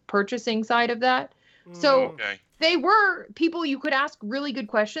the purchasing side of that. So Okay. they were people you could ask really good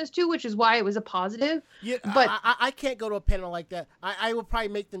questions to, which is why it was a positive. Yeah, But I can't go to a panel like that. I will probably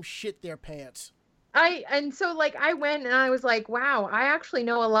make them shit their pants. So like I went and I was like, wow, I actually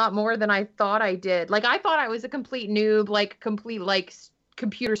know a lot more than I thought I did. Like I thought I was a complete noob, like complete like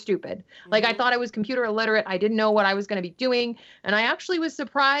computer stupid. Like I Mhm. thought I was computer illiterate. I didn't know what I was going to be doing, and I actually was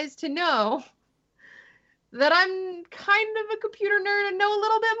surprised to know that I'm kind of a computer nerd and know a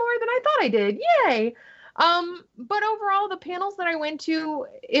little bit more than I thought I did. Yay. But overall, the panels that I went to,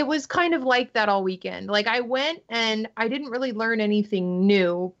 it was kind of like that all weekend. Like I went and I didn't really learn anything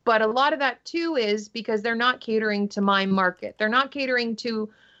new, but a lot of that too is because they're not catering to my market. They're not catering to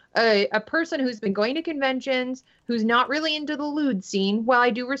a person who's been going to conventions, who's not really into the lewd scene. While I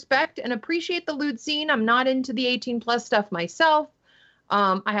do respect and appreciate the lewd scene, I'm not into the 18 plus stuff myself.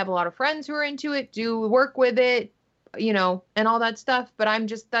 I have a lot of friends who are into it, do work with it, and all that stuff, but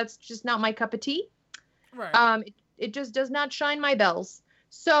that's just not my cup of tea. Right. It just does not shine my bells.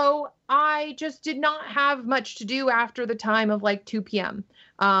 So I just did not have much to do after the time of like 2 p.m.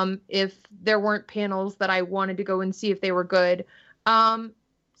 If there weren't panels that I wanted to go and see if they were good.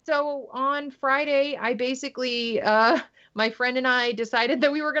 So on Friday, I basically, my friend and I decided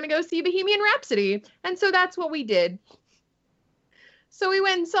that we were going to go see Bohemian Rhapsody. And so that's what we did. So we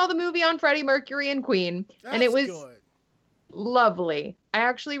went and saw the movie on Freddie Mercury and Queen. And it was good. lovely. I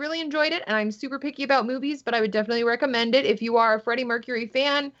actually really enjoyed it, and I'm super picky about movies, but I would definitely recommend it if you are a Freddie Mercury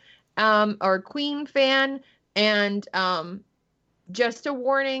fan or a Queen fan. And just a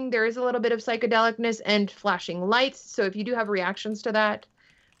warning, there is a little bit of psychedelicness and flashing lights. So if you do have reactions to that,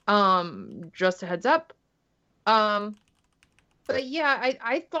 just a heads up. But yeah,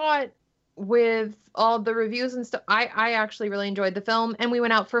 I thought with all the reviews and stuff, I actually really enjoyed the film, and we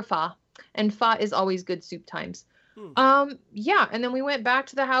went out for pho, and pho is always good soup times. Yeah, and then we went back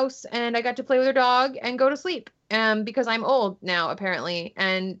to the house, and I got to play with her dog and go to sleep, because I'm old now, apparently.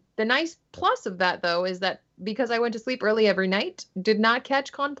 And the nice plus of that, though, is that because I went to sleep early every night, did not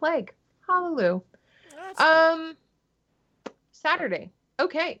catch con plague. Hallelujah. That's Saturday.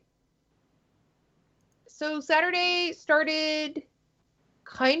 Okay. So Saturday started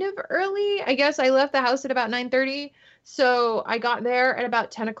kind of early. I guess I left the house at about 9:30. So I got there at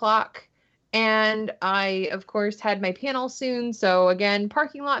about 10 o'clock. And I, of course, had my panel soon. So again,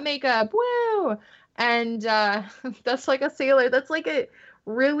 parking lot makeup. Woo! And that's like a Sailor. That's like a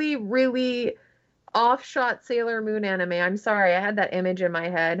really, really off-shot Sailor Moon anime. I'm sorry. I had that image in my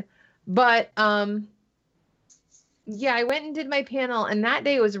head. But yeah, I went and did my panel. And that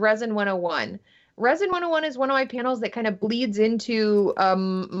day was Resin 101. Resin 101 is one of my panels that kind of bleeds into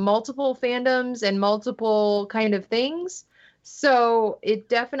multiple fandoms and multiple kind of things. So it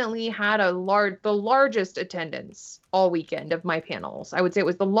definitely had the largest attendance all weekend of my panels. I would say it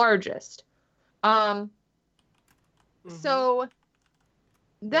was the largest. So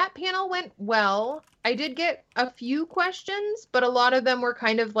that panel went well. I did get a few questions, but a lot of them were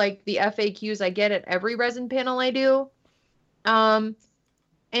kind of like the FAQs I get at every resin panel I do. And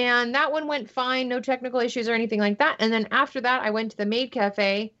that one went fine, no technical issues or anything like that. And then after that, I went to the Maid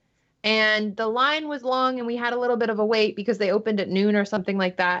Cafe, and the line was long, and we had a little bit of a wait because they opened at noon or something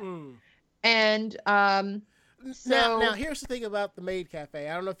like that. And now here's the thing about the Maid Cafe.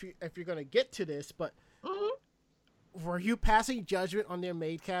 I don't know if you're going to get to this, but were you passing judgment on their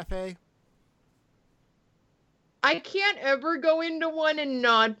Maid Cafe? I can't ever go into one and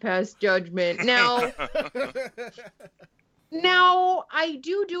not pass judgment. Now, I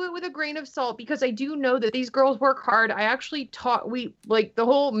do it with a grain of salt because I do know that these girls work hard. I actually the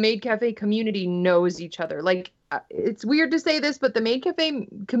whole Maid Cafe community knows each other. Like, it's weird to say this, but the Maid Cafe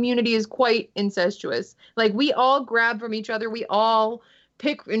community is quite incestuous. Like, we all grab from each other. We all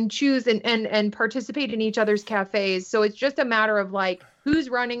pick and choose and participate in each other's cafes. So it's just a matter of, like, who's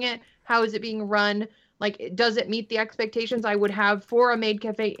running it? How is it being run? Like, does it meet the expectations I would have for a Maid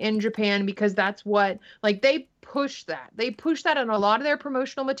Cafe in Japan? Because that's what, like, they push that. They push that in a lot of their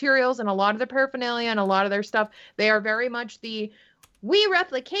promotional materials and a lot of their paraphernalia and a lot of their stuff. They are very much we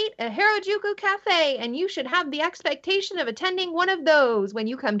replicate a Harajuku cafe, and you should have the expectation of attending one of those when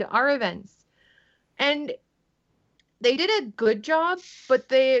you come to our events. And they did a good job, but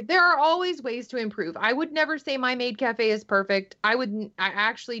there are always ways to improve. I would never say my Maid Cafe is perfect. I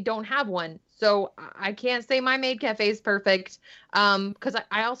actually don't have one. So I can't say my Maid Cafe is perfect, because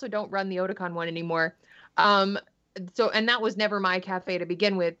I also don't run the Otakon one anymore. And that was never my cafe to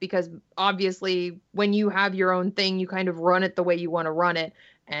begin with, because obviously when you have your own thing, you kind of run it the way you want to run it.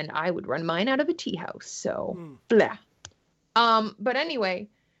 And I would run mine out of a tea house. So blah. But anyway,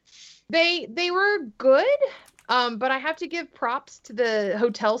 they were good. But I have to give props to the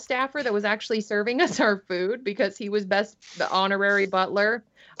hotel staffer that was actually serving us our food because he was the honorary butler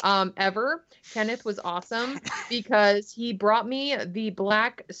ever. Kenneth was awesome because he brought me the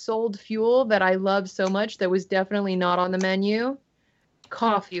black sold fuel that I love so much that was definitely not on the menu.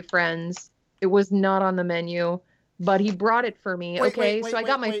 Coffee, friends. It was not on the menu, but he brought it for me. So I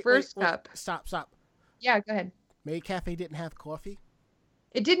got my first cup. Stop. Yeah, go ahead. Maid Cafe didn't have coffee?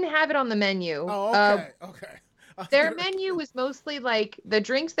 It didn't have it on the menu. Oh, okay. Their menu was mostly like the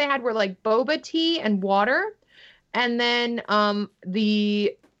drinks they had were like boba tea and water. And then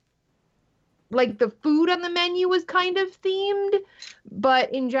the food on the menu was kind of themed.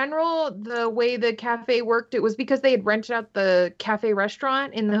 But in general, the way the cafe worked, it was because they had rented out the cafe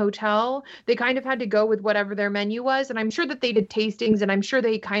restaurant in the hotel. They kind of had to go with whatever their menu was. And I'm sure that they did tastings and I'm sure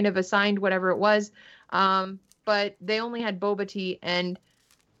they kind of assigned whatever it was. But they only had boba tea. And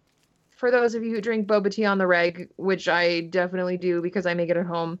for those of you who drink boba tea on the reg, which I definitely do because I make it at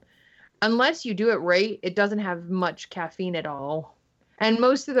home, unless you do it right, it doesn't have much caffeine at all. And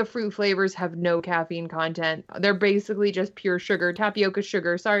most of the fruit flavors have no caffeine content. They're basically just pure sugar, tapioca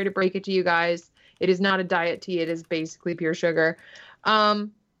sugar. Sorry to break it to you guys. It is not a diet tea. It is basically pure sugar.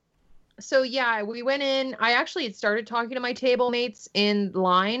 So yeah, we went in. I actually had started talking to my table mates in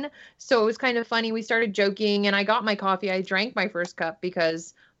line. So it was kind of funny. We started joking and I got my coffee. I drank my first cup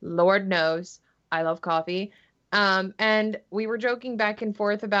because Lord knows I love coffee. And we were joking back and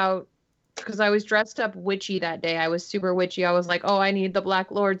forth about, because I was dressed up witchy that day. I was super witchy. I was like, oh, I need the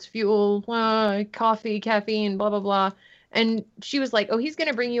Black Lord's fuel, coffee, caffeine, blah, blah, blah. And she was like, oh, he's going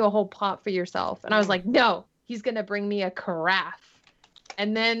to bring you a whole pot for yourself. And I was like, no, he's going to bring me a carafe.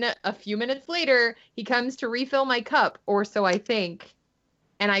 And then a few minutes later, he comes to refill my cup, or so I think.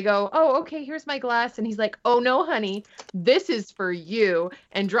 And I go, oh, okay, here's my glass. And he's like, oh, no, honey, this is for you.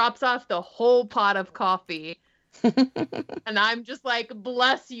 And drops off the whole pot of coffee. And I'm just like,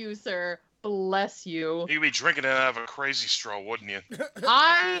 bless you, sir. Bless you. You'd be drinking it out of a crazy straw, wouldn't you?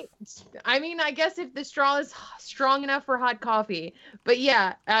 I mean, I guess if the straw is strong enough for hot coffee. But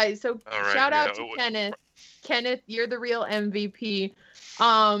yeah, so right, shout out to Kenneth. Kenneth, you're the real MVP.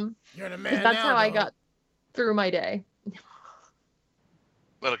 You're the man. That's how I got through my day.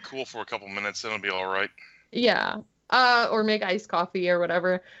 Let it cool for a couple minutes, then it'll be all right. Yeah. Or make iced coffee or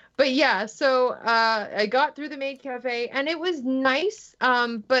whatever. But yeah, so I got through the maid cafe and it was nice.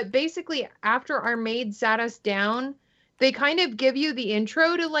 But basically after our maid sat us down, they kind of give you the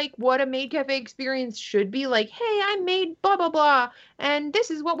intro to like what a maid cafe experience should be. Like, hey, I'm maid blah, blah, blah. And this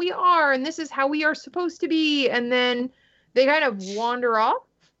is what we are. And this is how we are supposed to be. And then they kind of wander off.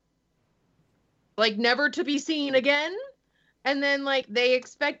 Like never to be seen again. And then like they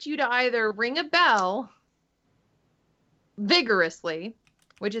expect you to either ring a bell vigorously,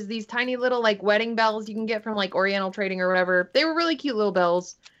 which is these tiny little like wedding bells you can get from like Oriental Trading or whatever. They were really cute little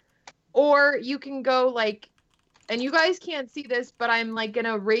bells. Or you can go like, and you guys can't see this, but I'm like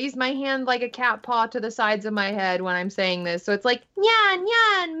gonna raise my hand like a cat paw to the sides of my head when I'm saying this. So it's like, nyan,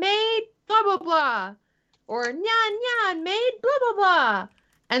 nyan, maid, blah, blah, blah. Or nyan, nyan, maid, blah, blah, blah.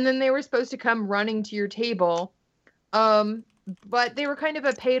 And then they were supposed to come running to your table. But they were kind of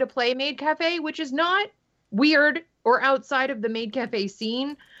a pay-to-play maid cafe, which is not weird or outside of the maid cafe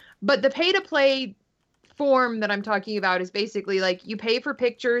scene. But the pay-to-play form that I'm talking about is basically like you pay for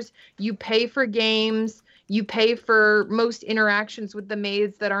pictures, you pay for games, you pay for most interactions with the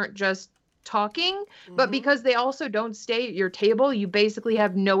maids that aren't just talking. Mm-hmm. But because they also don't stay at your table, you basically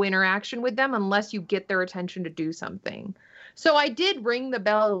have no interaction with them unless you get their attention to do something. So I did ring the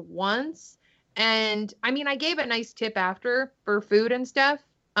bell once. And I mean, I gave a nice tip after for food and stuff.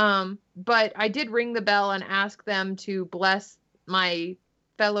 But I did ring the bell and ask them to bless my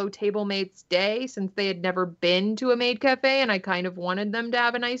fellow table mates' day since they had never been to a maid cafe and I kind of wanted them to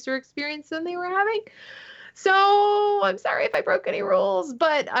have a nicer experience than they were having. So I'm sorry if I broke any rules,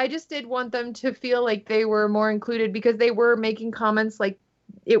 but I just did want them to feel like they were more included because they were making comments like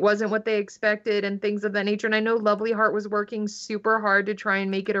it wasn't what they expected and things of that nature. And I know Lovely Heart was working super hard to try and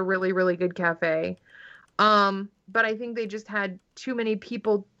make it a really, really good cafe. But I think they just had too many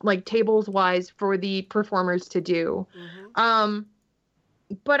people, like tables wise, for the performers to do. Mm-hmm.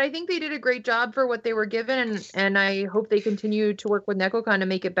 But I think they did a great job for what they were given. And I hope they continue to work with NekoCon to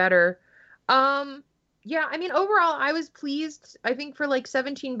make it better. Yeah, I mean, overall, I was pleased. I think for like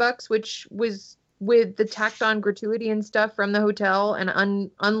 $17, which was with the tacked on gratuity and stuff from the hotel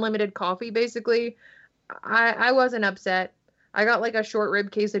and unlimited coffee, basically, I wasn't upset. I got like a short rib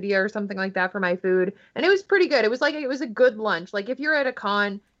quesadilla or something like that for my food. And it was pretty good. It was a good lunch. Like if you're at a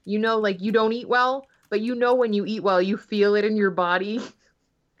con, you know, like you don't eat well, but you know, when you eat well, you feel it in your body.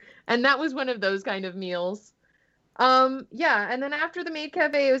 And that was one of those kind of meals. Yeah, and then after the Maid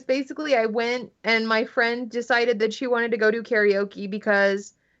Cafe, it was basically I went and my friend decided that she wanted to go do karaoke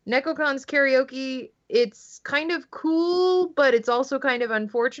because NecoCon's karaoke, it's kind of cool, but it's also kind of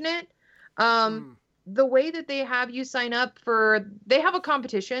unfortunate. Um, the way that they have you sign up for, they have a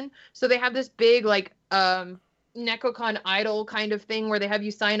competition, so they have this big like NecoCon Idol kind of thing where they have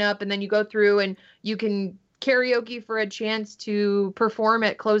you sign up and then you go through and you can karaoke for a chance to perform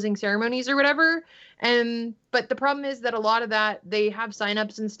at closing ceremonies or whatever. And but the problem is that a lot of that they have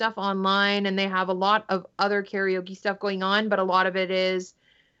signups and stuff online and they have a lot of other karaoke stuff going on, but a lot of it is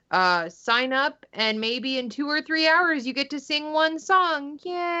sign up and maybe in 2 or 3 hours you get to sing one song.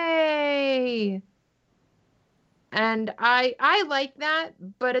 Yay. And I like that,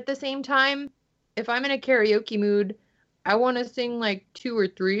 but at the same time, if I'm in a karaoke mood, I want to sing like 2 or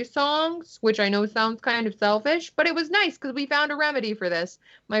 3 songs, which I know sounds kind of selfish, but it was nice because we found a remedy for this.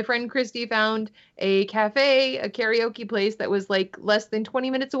 My friend Christy found a cafe, a karaoke place that was like less than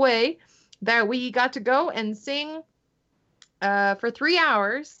 20 minutes away that we got to go and sing for 3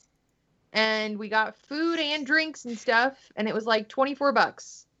 hours. And we got food and drinks and stuff, and it was like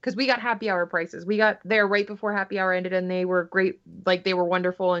 $24 because we got happy hour prices. We got there right before happy hour ended, and they were great. Like they were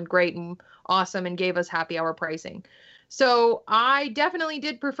wonderful and great and awesome and gave us happy hour pricing. So I definitely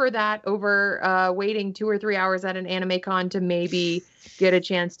did prefer that over waiting 2 or 3 hours at an anime con to maybe get a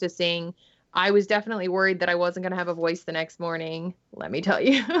chance to sing. I was definitely worried that I wasn't going to have a voice the next morning, let me tell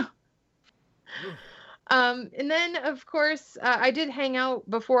you. And then, of course, I did hang out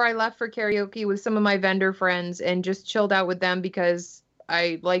before I left for karaoke with some of my vendor friends and just chilled out with them because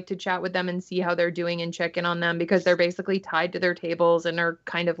I like to chat with them and see how they're doing and check in on them because they're basically tied to their tables and are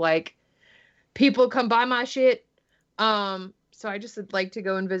kind of like, people come buy my shit. So I just would like to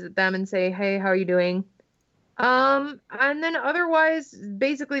go and visit them and say, hey, how are you doing? And then otherwise,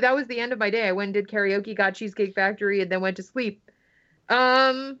 basically that was the end of my day. I went and did karaoke, got Cheesecake Factory, and then went to sleep.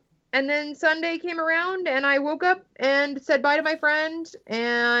 And then Sunday came around and I woke up and said bye to my friend.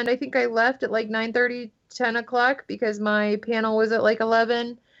 And I think I left at like 9:30, 10 o'clock because my panel was at like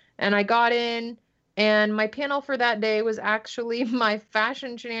 11. And I got in and my panel for that day was actually my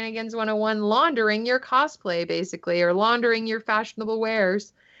Fashion Shenanigans 101, laundering your cosplay basically, or laundering your fashionable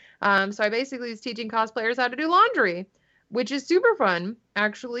wares. So I basically was teaching cosplayers how to do laundry, which is super fun.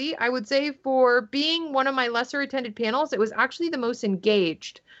 Actually, I would say for being one of my lesser attended panels, it was actually the most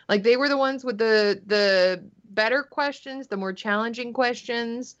engaged. Like they were the ones with the better questions, the more challenging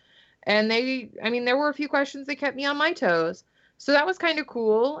questions. And there were a few questions that kept me on my toes. So that was kind of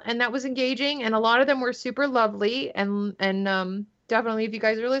cool and that was engaging. And a lot of them were super lovely. And definitely if you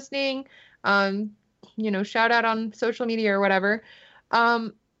guys are listening, shout out on social media or whatever.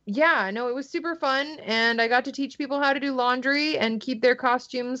 Yeah, no, it was super fun. And I got to teach people how to do laundry and keep their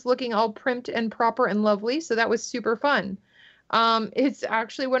costumes looking all primped and proper and lovely. So that was super fun. It's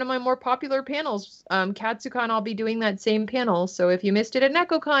actually one of my more popular panels. KatsuCon, I'll be doing that same panel. So if you missed it at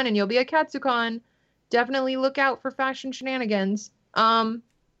NecoCon and you'll be at KatsuCon, definitely look out for Fashion Shenanigans.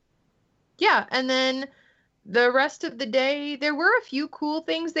 Yeah, and then the rest of the day, there were a few cool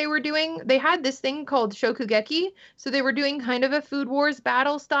things they were doing. They had this thing called Shokugeki. So they were doing kind of a Food Wars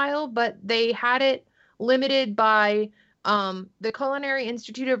battle style, but they had it limited by the Culinary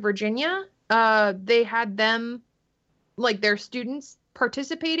Institute of Virginia. They had them, like their students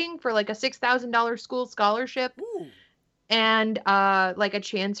participating for like a $6,000 school scholarship. Ooh. And like a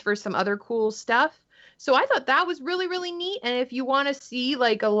chance for some other cool stuff. So I thought that was really, really neat. And if you want to see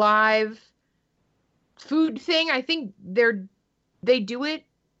like a live food thing, I think they do it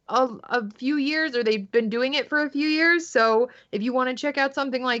a few years, or they've been doing it for a few years. So if you want to check out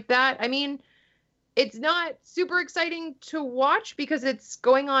something like that, I mean, it's not super exciting to watch because it's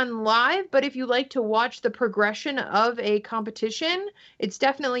going on live, but if you like to watch the progression of a competition, it's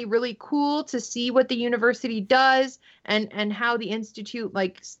definitely really cool to see what the university does and how the institute,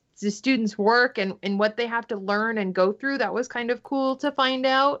 like the students work and what they have to learn and go through. That was kind of cool to find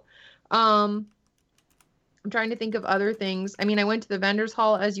out. I'm trying to think of other things. I mean, I went to the vendors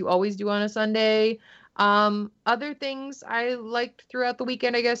hall as you always do on a Sunday. Other things I liked throughout the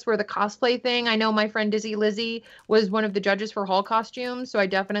weekend, I guess, were the cosplay thing. I know my friend Dizzy Lizzie was one of the judges for hall costumes. So I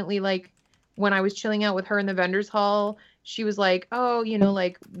definitely, like, when I was chilling out with her in the vendors hall, she was like, oh,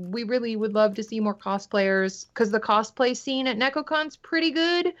 like, we really would love to see more cosplayers because the cosplay scene at NecoCon's pretty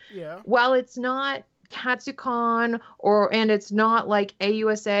good. Yeah. While it's not KatsuCon and it's not like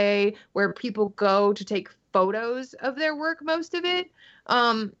AUSA where people go to take photos of their work, most of it,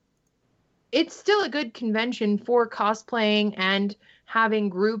 it's still a good convention for cosplaying and having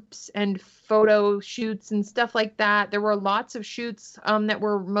groups and photo shoots and stuff like that. There were lots of shoots that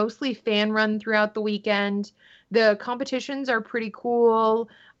were mostly fan run throughout the weekend. The competitions are pretty cool.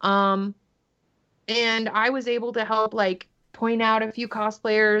 And I was able to help like point out a few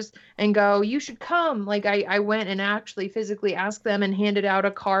cosplayers and go, you should come. Like I went and actually physically asked them and handed out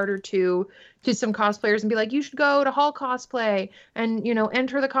a card or two to some cosplayers and be like, you should go to Hall Cosplay and,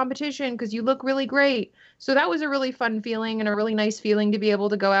 enter the competition because you look really great. So that was a really fun feeling and a really nice feeling to be able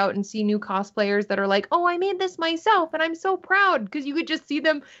to go out and see new cosplayers that are like, oh, I made this myself and I'm so proud, because you could just see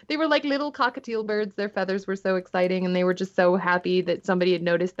them. They were like little cockatiel birds. Their feathers were so exciting and they were just so happy that somebody had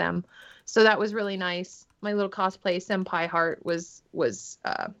noticed them. So that was really nice. My little cosplay senpai heart was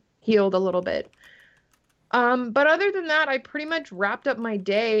healed a little bit. But other than that, I pretty much wrapped up my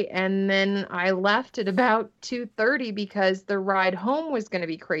day, and then I left at about 2:30 because the ride home was going to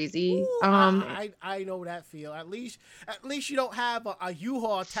be crazy. Ooh, I know that feel. At least you don't have a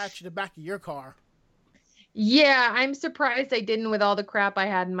U-Haul attached to the back of your car. Yeah, I'm surprised I didn't with all the crap I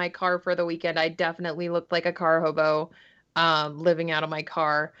had in my car for the weekend. I definitely looked like a car hobo, living out of my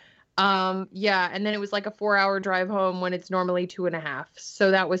car. Yeah, and then it was like a 4-hour drive home when it's normally 2.5.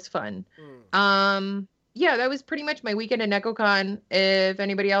 So that was fun. Yeah, that was pretty much my weekend at NecoCon. If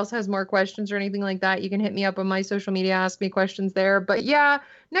anybody else has more questions or anything like that, you can hit me up on my social media, ask me questions there. But yeah,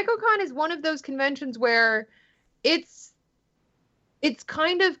 NecoCon is one of those conventions where it's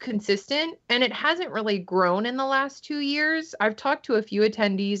kind of consistent, and it hasn't really grown in the last 2 years. I've talked to a few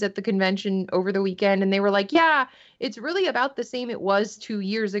attendees at the convention over the weekend, and they were like, yeah, it's really about the same it was 2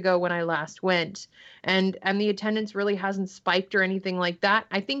 years ago when I last went. And the attendance really hasn't spiked or anything like that.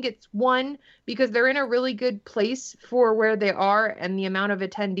 I think it's one, because they're in a really good place for where they are and the amount of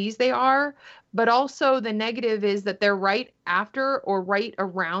attendees they are. But also the negative is that they're right after or right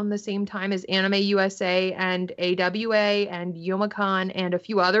around the same time as Anime USA and AWA and Youmacon and a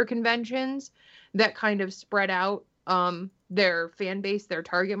few other conventions that kind of spread out their fan base, their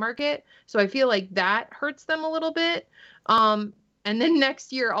target market. So I feel like that hurts them a little bit. And then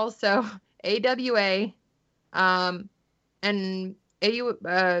next year also AWA and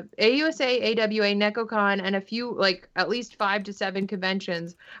AUSA, AWA, NecoCon, and a few, like at least 5 to 7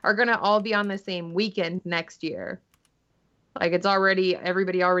 conventions are going to all be on the same weekend next year. Like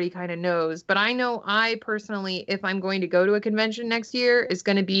everybody already kind of knows. But I know I personally, if I'm going to go to a convention next year, it's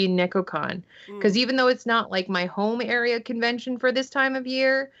going to be NecoCon. Because even though it's not like my home area convention for this time of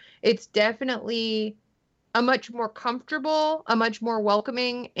year, it's definitely a much more comfortable, a much more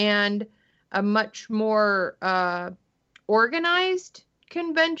welcoming, and a much more organized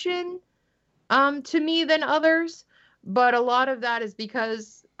convention to me than others. But a lot of that is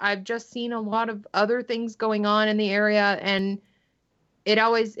because I've just seen a lot of other things going on in the area, and it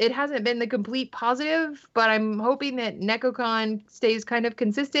hasn't been the complete positive, but I'm hoping that NecoCon stays kind of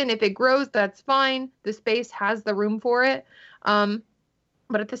consistent. If it grows, that's fine. The space has the room for it.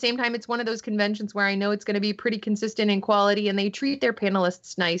 But at the same time, it's one of those conventions where I know it's going to be pretty consistent in quality, and they treat their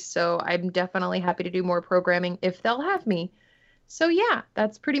panelists nice. So I'm definitely happy to do more programming if they'll have me. So yeah,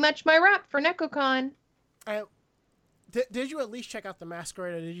 that's pretty much my wrap for NecoCon. Did you at least check out the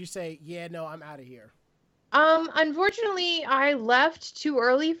Masquerade, or did you say, yeah, no, I'm out of here? Unfortunately, I left too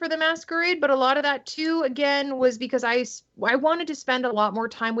early for the Masquerade, but a lot of that too, again, was because I wanted to spend a lot more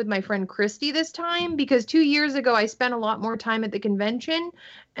time with my friend Christy this time, because 2 years ago I spent a lot more time at the convention.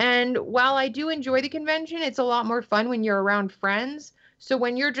 And while I do enjoy the convention, it's a lot more fun when you're around friends. So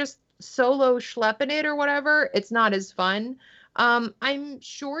when you're just solo schlepping it or whatever, it's not as fun. I'm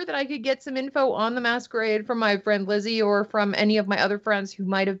sure that I could get some info on the Masquerade from my friend Lizzie or from any of my other friends who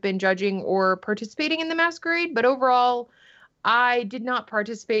might have been judging or participating in the Masquerade. But overall, I did not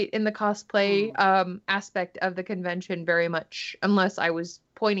participate in the cosplay aspect of the convention very much, unless I was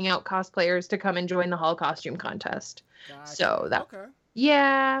pointing out cosplayers to come and join the Hall costume contest. Gotcha. So that, okay.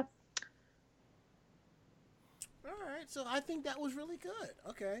 Yeah. All right, so I think that was really good.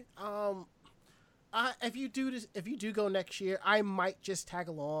 Okay. If you do go next year, I might just tag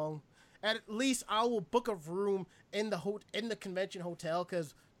along. At least I will book a room in the convention hotel,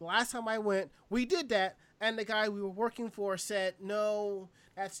 because the last time I went, we did that, and the guy we were working for said, no,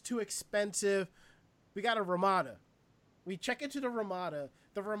 that's too expensive. We got a Ramada. We check into the Ramada.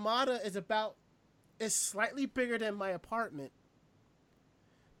 The Ramada is slightly bigger than my apartment.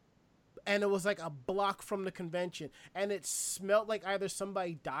 And it was like a block from the convention. And it smelled like either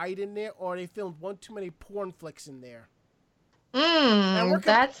somebody died in there or they filmed one too many porn flicks in there.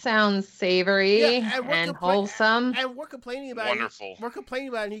 That sounds savory and wholesome. And we're complaining about Wonderful. We're complaining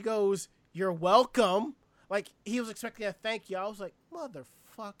about it, and he goes, you're welcome. Like, he was expecting a thank you. I was like,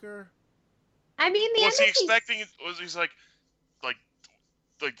 motherfucker. I mean, was he expecting? Was he's like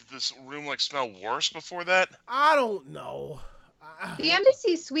did this room smell worse before that? I don't know. The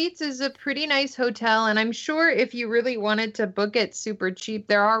Embassy Suites is a pretty nice hotel, and I'm sure if you really wanted to book it super cheap,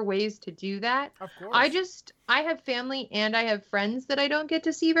 there are ways to do that. Of course. I have family and I have friends that I don't get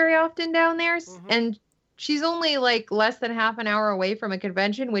to see very often down there, and she's only like less than half an hour away from a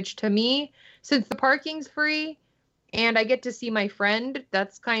convention, which to me, since the parking's free and I get to see my friend,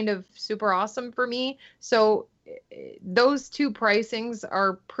 that's kind of super awesome for me. So those two pricings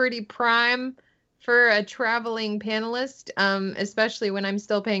are pretty prime for a traveling panelist, especially when I'm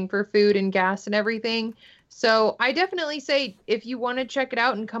still paying for food and gas and everything. So I definitely say if you want to check it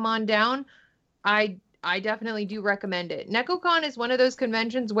out and come on down, I definitely do recommend it. NecoCon is one of those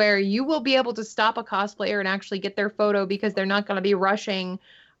conventions where you will be able to stop a cosplayer and actually get their photo because they're not going to be rushing,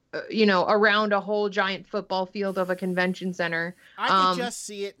 around a whole giant football field of a convention center. I can just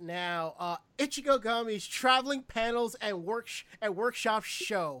see it now. Ichigo Gami's traveling panels and workshop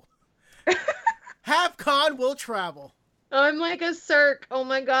show. HabCon will travel. I'm like a Cirque. Oh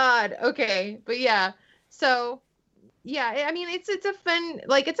my god. Okay, but yeah. So, yeah. I mean, it's a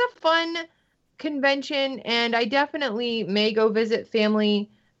fun convention, and I definitely may go visit family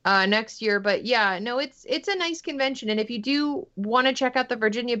next year. But yeah, no, it's a nice convention, and if you do want to check out the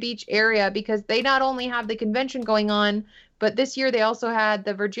Virginia Beach area, because they not only have the convention going on, but this year they also had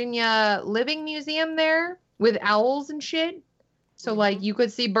the Virginia Living Museum there with owls and shit. So like you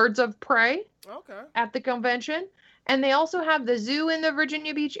could see birds of prey. Okay. At the convention. And they also have the zoo in the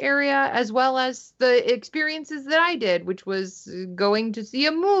Virginia Beach area, as well as the experiences that I did, which was going to see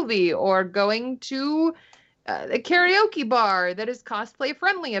a movie or going to a karaoke bar that is cosplay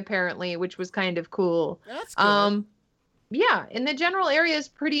friendly, apparently, which was kind of cool. That's good. Yeah, and the general area is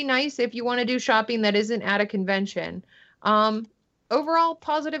pretty nice if you want to do shopping that isn't at a convention. Overall,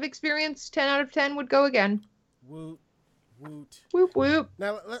 positive experience, 10 out of 10 would go again. Woot. Woot. Whoop whoop.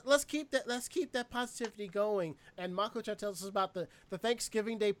 Now let's keep that positivity going. And Mako-chan tells us about the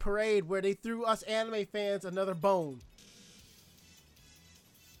Thanksgiving Day parade where they threw us anime fans another bone.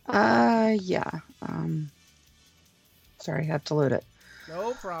 Yeah. Sorry, I have to load it.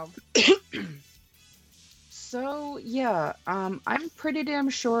 No problem. So yeah, I'm pretty damn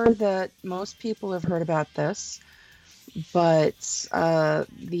sure that most people have heard about this, but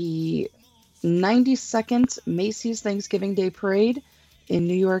the 92nd Macy's Thanksgiving Day Parade in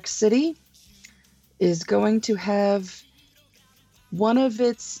New York City is going to have one of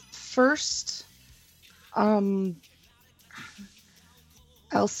its first, I'll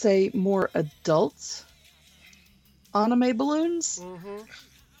say more adult anime balloons.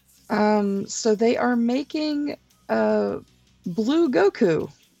 So they are making Blue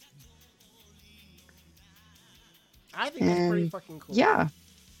Goku. I think that's pretty fucking cool. Yeah.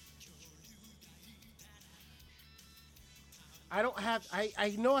 I don't have.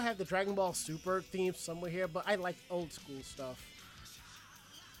 I know I have the Dragon Ball Super theme somewhere here, but I like old school stuff.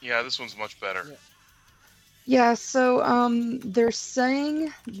 Yeah, this one's much better. Yeah, so they're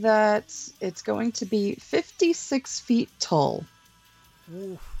saying that it's going to be 56 feet tall.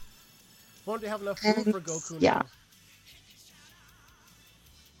 Oof. Won't they have enough room for Goku now? Yeah.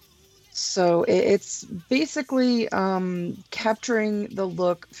 So it's basically capturing the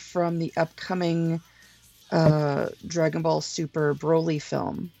look from the upcoming Dragon Ball Super Broly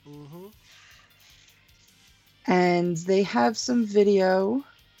film. And they have some video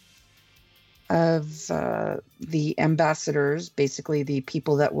of the ambassadors, basically the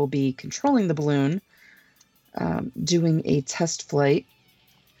people that will be controlling the balloon, doing a test flight.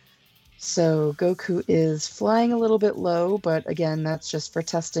 So Goku is flying a little bit low, but again, that's just for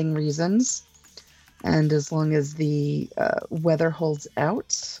testing reasons. And as long as the weather holds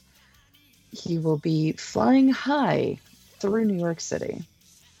out, he will be flying high through New York City.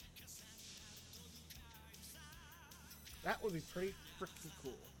 That would be pretty freaking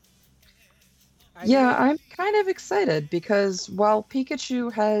cool. I'm kind of excited because while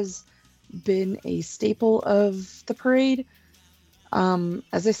Pikachu has been a staple of the parade,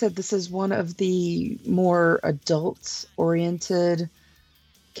 as I said, this is one of the more adult-oriented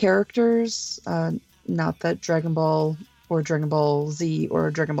characters. Not that Dragon Ball or Dragon Ball Z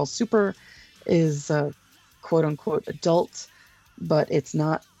or Dragon Ball Super is quote-unquote adult, but it's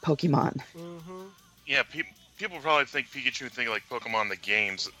not Pokemon. Yeah, people probably think Pikachu think like Pokemon the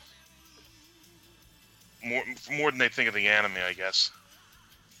games more than they think of the anime, I guess.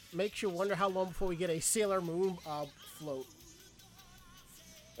 Makes you wonder how long before we get a Sailor Moon float.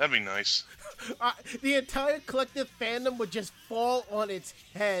 That'd be nice. The entire collective fandom would just fall on its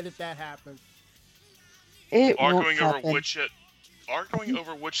head if that happened. Arguing over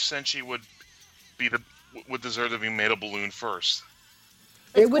which Senshi would deserve to be made a balloon first.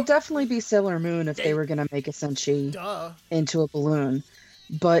 It would definitely be Sailor Moon if they were going to make a Senshi Duh. into a balloon.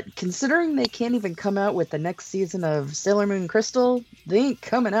 But considering they can't even come out with the next season of Sailor Moon Crystal, they ain't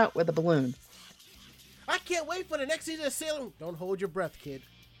coming out with a balloon. I can't wait for the next season of Sailor Moon. Don't hold your breath, kid.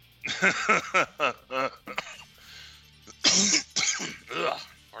 Pardon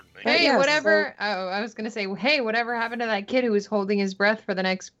me. Hey, Yeah, whatever. Oh, I was gonna say, hey, whatever happened to that kid who was holding his breath for the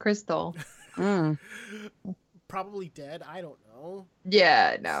next crystal? Mm. Probably dead. I don't know.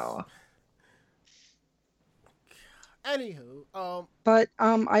 Yeah, no. Anywho, But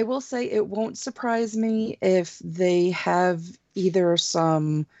I will say it won't surprise me if they have either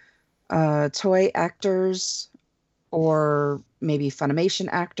some toy actors or maybe Funimation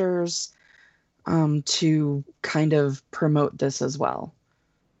actors to kind of promote this as well.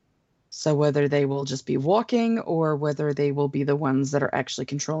 So whether they will just be walking or whether they will be the ones that are actually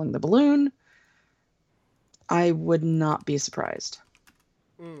controlling the balloon, I would not be surprised.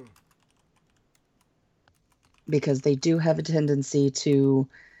 Because they do have a tendency to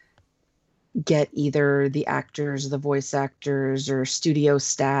get either the actors, the voice actors, or studio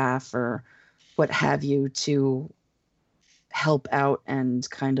staff, or what have you, to help out and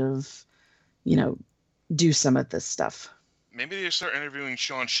kind of, do some of this stuff. Maybe they start interviewing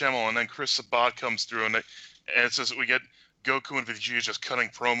Sean Schemmel, and then Chris Sabat comes through, and it says that we get Goku and Vegeta just cutting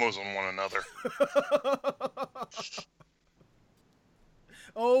promos on one another.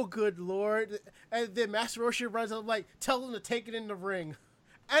 Oh, good lord. And then Master Roshi runs up like, tell them to take it in the ring.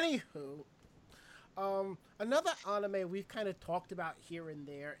 Anywho, another anime we've kind of talked about here and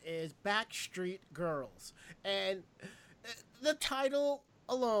there is Backstreet Girls. And the title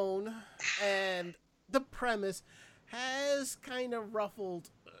alone and the premise has kind of ruffled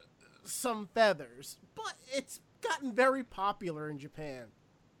some feathers, but it's gotten very popular in Japan.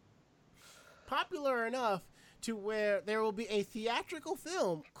 Popular enough to where there will be a theatrical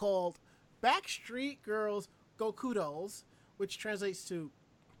film called Backstreet Girls Goku Dolls, which translates to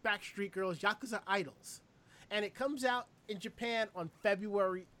Backstreet Girls Yakuza Idols. And it comes out in Japan on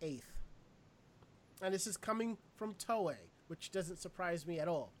February 8th. And this is coming from Toei, which doesn't surprise me at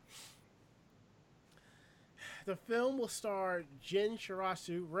all. The film will star Jin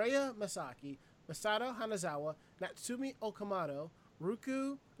Shirasu, Raya Masaki, Masato Hanazawa, Natsumi Okamoto,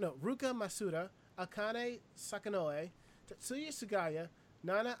 Ruka Masuda, Akane Sakanoe, Tetsuya Sugaya,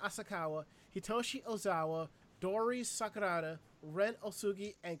 Nana Asakawa, Hitoshi Ozawa, Dori Sakurada, Ren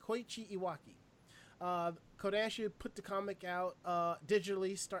Osugi, and Koichi Iwaki. Kodansha put the comic out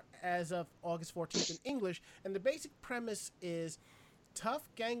digitally as of August 14th in English, and the basic premise is tough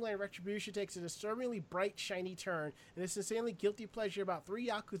gangland retribution takes a disturbingly bright, shiny turn, and this insanely guilty pleasure about three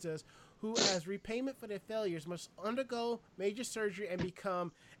Yakuzas who, as repayment for their failures, must undergo major surgery and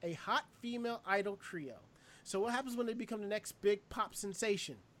become a hot female idol trio. So what happens when they become the next big pop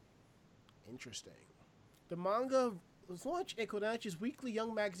sensation? Interesting. The manga was launched in Kodansha's weekly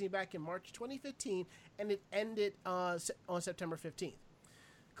Young magazine back in March 2015, and it ended on September 15th.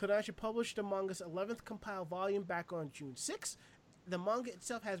 Kodansha published the manga's 11th compiled volume back on June 6th. The manga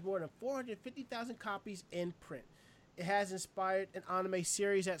itself has more than 450,000 copies in print. It has inspired an anime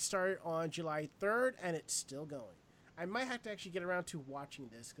series that started on July 3rd, and it's still going. I might have to actually get around to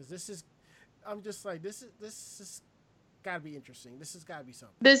watching this, because this is gotta be interesting. This has gotta be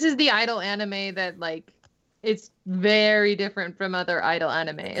something. This is the idol anime that, like, it's very different from other idol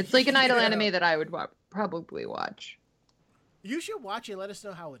anime. It's like an idol anime that I would probably watch. You should watch it and let us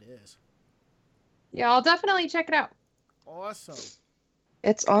know how it is. Yeah, I'll definitely check it out. Awesome.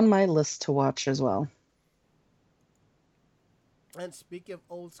 It's on my list to watch as well. And speaking of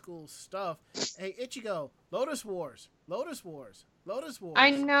old school stuff, hey, Ichigo, Lotus Wars.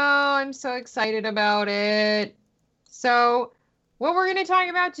 I know, I'm so excited about it. So, what we're going to talk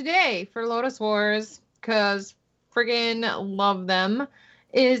about today for Lotus Wars, because friggin' love them,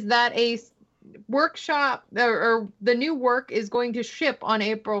 is that a workshop, or the new work is going to ship on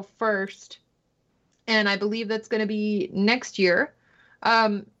April 1st. And I believe that's going to be next year.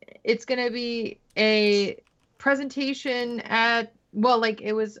 It's going to be a presentation at,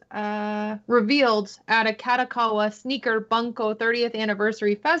 it was revealed at a Katakawa Sneaker Bunko 30th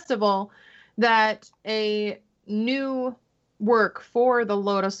Anniversary Festival that a new work for the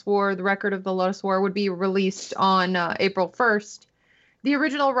Lotus War, the record of the Lotus War, would be released on April 1st. The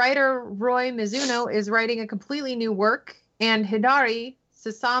original writer, Roy Mizuno, is writing a completely new work, and Hidari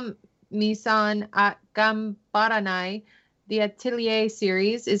Sasami-san at Gambaranai, the Atelier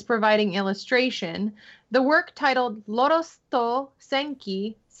series, is providing illustration. The work, titled Lotus to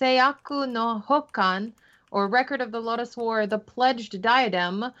Senki Seiyaku no Hokkan, or Record of the Lotus War, The Pledged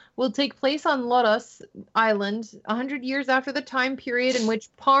Diadem, will take place on Lotus Island 100 years after the time period in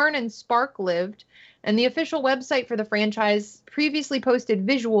which Parn and Spark lived, and the official website for the franchise previously posted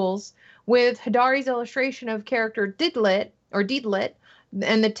visuals with Hidari's illustration of character Didlit,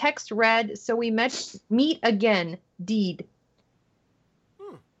 and the text read, "So we meet again, Deed."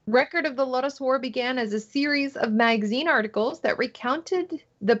 Record of the Lotus War began as a series of magazine articles that recounted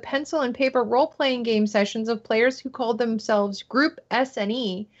the pencil and paper role-playing game sessions of players who called themselves Group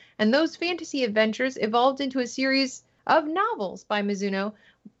SNE, and those fantasy adventures evolved into a series of novels by Mizuno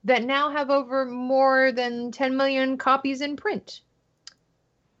that now have over more than 10 million copies in print.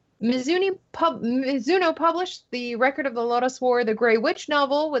 Mizuno published the Record of the Lotus War, the Grey Witch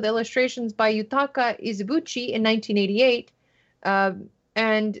novel, with illustrations by Yutaka Izubuchi in 1988,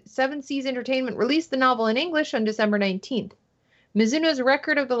 and Seven Seas Entertainment released the novel in English on December 19th. Mizuno's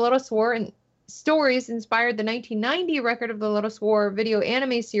Record of the Lotus War and stories inspired the 1990 Record of the Lotus War video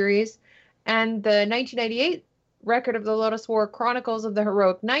anime series and the 1998 Record of the Lotus War Chronicles of the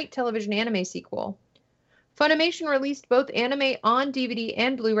Heroic Knight television anime sequel. Funimation released both anime on DVD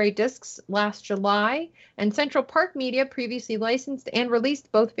and Blu-ray discs last July, and Central Park Media previously licensed and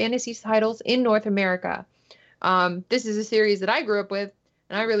released both fantasy titles in North America. This is a series that I grew up with,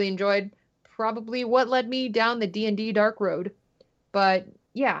 and I really enjoyed. Probably what led me down the D&D dark road. But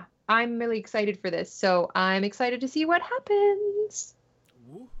yeah, I'm really excited for this, so I'm excited to see what happens.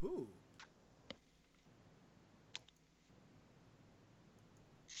 Woohoo!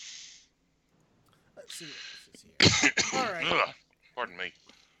 Let's see what this is here. All right. Ugh, pardon me.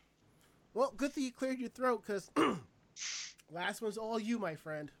 Well, good thing you cleared your throat, because last one's all you, my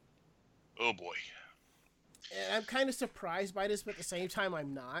friend. Oh boy. And I'm kind of surprised by this, but at the same time,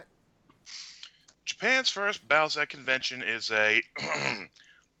 I'm not. Japan's first Bowsette convention is a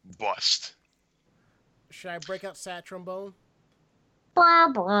bust. Should I break out Sad Trombone? Brr,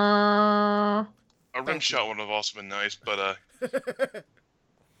 brr. A rim shot would have also been nice, but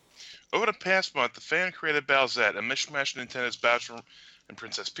over the past month, the fan-created Bowsette, a mishmash of Nintendo's Bowser and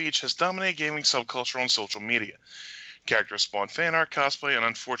Princess Peach, has dominated gaming subculture on social media. Characters spawn fan art, cosplay, and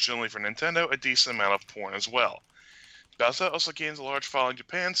unfortunately for Nintendo, a decent amount of porn as well. Bowsette also gains a large following in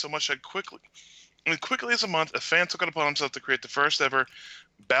Japan, so much that quickly as a month, a fan took it upon himself to create the first ever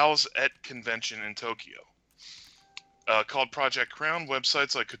Bowsette convention in Tokyo. Called Project Crown,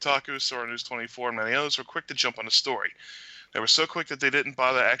 websites like Kotaku, Sora News 24, and many others were quick to jump on the story. They were so quick that they didn't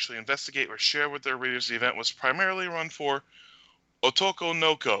bother to actually investigate or share with their readers the event was primarily run for Otoko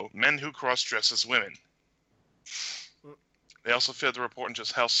Noko, men who cross-dress as women. They also failed to report on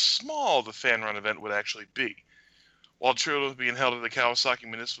just how small the fan-run event would actually be. While true was being held at the Kawasaki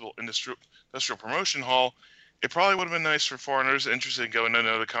Municipal Industrial Promotion Hall, it probably would have been nice for foreigners interested in going to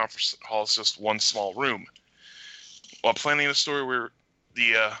know the conference hall is just one small room. While planning the story where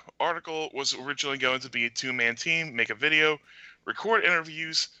the article was originally going to be a two-man team, make a video, record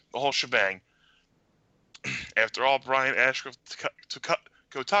interviews, the whole shebang. After all, Brian Ashcroft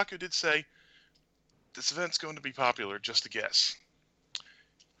Kotaku did say, this event's going to be popular, just a guess.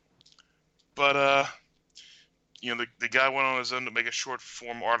 But, the guy went on his own to make a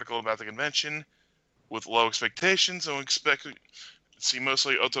short-form article about the convention with low expectations and expected to see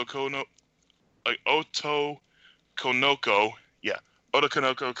mostly Otokonoko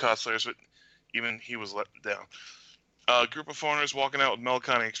cosplayers, but even he was let down. A group of foreigners walking out with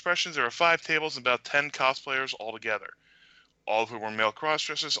melancholy expressions. There were 5 tables and about 10 cosplayers altogether. All of whom were male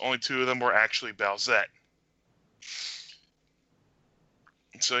crossdressers. Only 2 of them were actually Bowsette.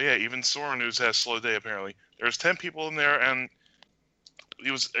 So yeah, even Sora News has a slow day apparently. There's 10 people in there, and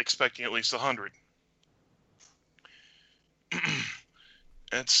he was expecting at least 100.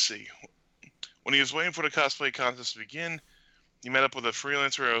 Let's see. When he was waiting for the cosplay contest to begin, he met up with a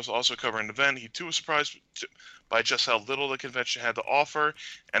freelancer who was also covering the event. He too was surprised by just how little the convention had to offer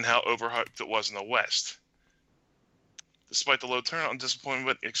and how overhyped it was in the West. Despite the low turnout and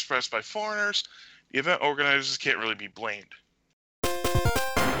disappointment expressed by foreigners, the event organizers can't really be blamed.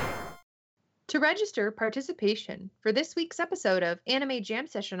 To register participation for this week's episode of Anime Jam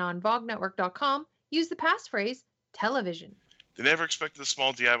Session on VogNetwork.com, use the passphrase television. They never expected the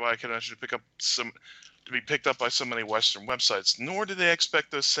small DIY convention to be picked up by so many Western websites, nor did they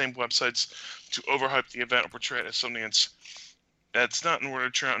expect those same websites to overhype the event or portray it as something that's not in order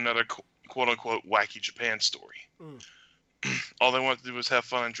to turn out another quote-unquote wacky Japan story. All they wanted to do was have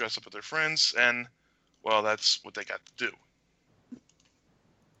fun and dress up with their friends, and, well, that's what they got to do.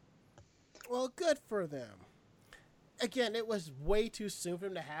 Well, good for them. Again, it was way too soon for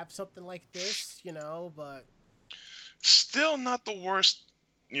them to have something like this, but... Still not the worst,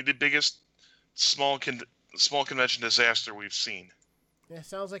 the biggest small small convention disaster we've seen. Yeah,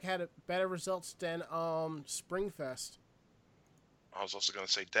 sounds like had better results than Springfest. I was also going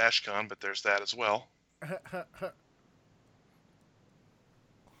to say DashCon, but there's that as well.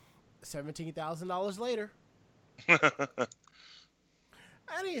 $17,000 later.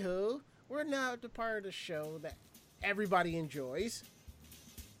 Anywho, we're now at the part of the show that everybody enjoys.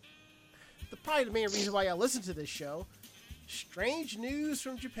 Probably the main reason why y'all listen to this show. Strange news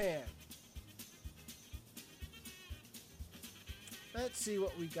from Japan. Let's see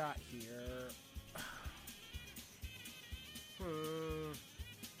what we got here.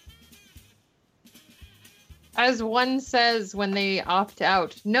 As one says when they opt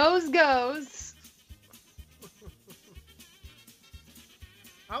out, nose goes.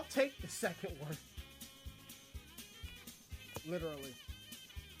 I'll take the second one. Literally.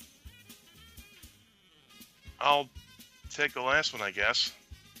 I'll take the last one, I guess.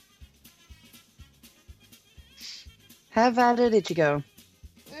 Have at it, Ichigo.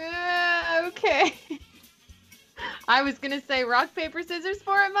 Okay. I was going to say rock, paper, scissors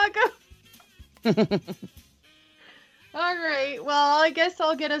for it, Mako. All right. Well, I guess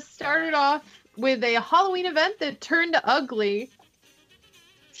I'll get us started off with a Halloween event that turned ugly.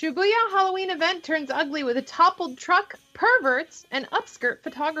 Shibuya Halloween event turns ugly with a toppled truck, perverts, and upskirt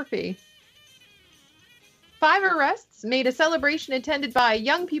photography. 5 arrests made a celebration attended by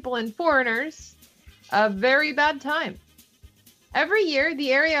young people and foreigners a very bad time. Every year,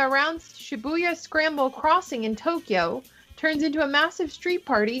 the area around Shibuya Scramble Crossing in Tokyo turns into a massive street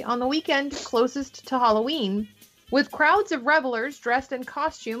party on the weekend closest to Halloween, with crowds of revelers dressed in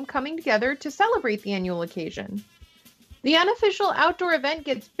costume coming together to celebrate the annual occasion. The unofficial outdoor event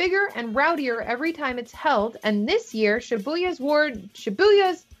gets bigger and rowdier every time it's held, and this year, Shibuya's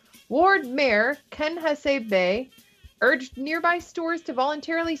Ward Mayor Ken Hasebe urged nearby stores to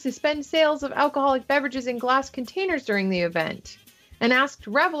voluntarily suspend sales of alcoholic beverages in glass containers during the event, and asked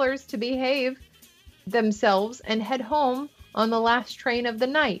revelers to behave themselves and head home on the last train of the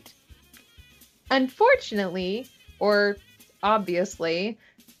night. Unfortunately, or obviously,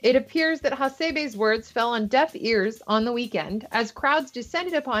 it appears that Hasebe's words fell on deaf ears on the weekend as crowds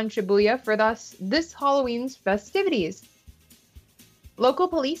descended upon Shibuya for this Halloween's festivities. Local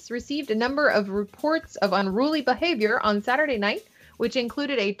police received a number of reports of unruly behavior on Saturday night, which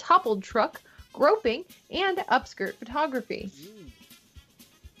included a toppled truck, groping, and upskirt photography.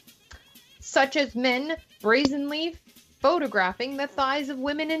 Such as men brazenly photographing the thighs of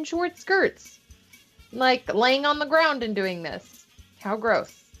women in short skirts. Like laying on the ground and doing this. How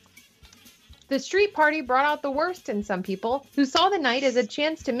gross. The street party brought out the worst in some people, who saw the night as a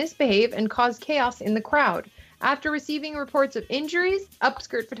chance to misbehave and cause chaos in the crowd. After receiving reports of injuries,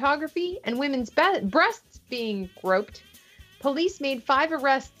 upskirt photography, and women's breasts being groped, police made 5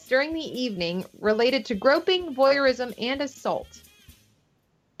 arrests during the evening related to groping, voyeurism, and assault.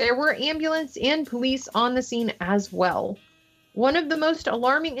 There were ambulance and police on the scene as well. One of the most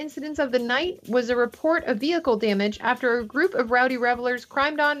alarming incidents of the night was a report of vehicle damage after a group of rowdy revelers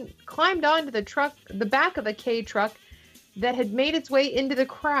climbed onto the back of a K truck that had made its way into the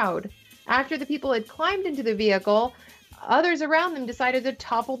crowd. After the people had climbed into the vehicle, others around them decided to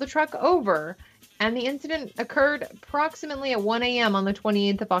topple the truck over, and the incident occurred approximately at 1 a.m. on the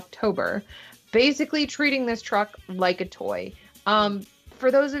 28th of October, basically treating this truck like a toy. For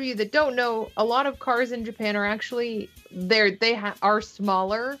those of you that don't know, a lot of cars in Japan are actually are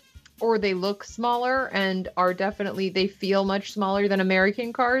smaller, or they look smaller, and are definitely, they feel much smaller than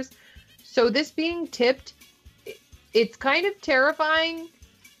American cars. So this being tipped, it's kind of terrifying,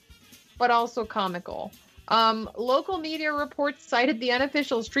 but also comical. Local media reports cited the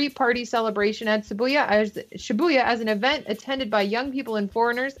unofficial street party celebration at Shibuya as an event attended by young people and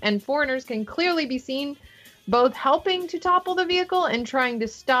foreigners can clearly be seen both helping to topple the vehicle and trying to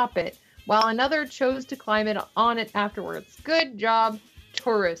stop it, while another chose to climb on it afterwards. Good job,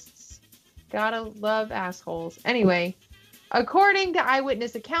 tourists. Gotta love assholes. Anyway, according to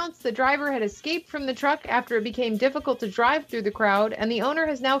eyewitness accounts, the driver had escaped from the truck after it became difficult to drive through the crowd, and the owner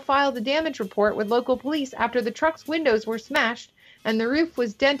has now filed a damage report with local police after the truck's windows were smashed and the roof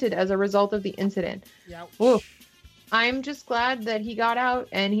was dented as a result of the incident. Oof. I'm just glad that he got out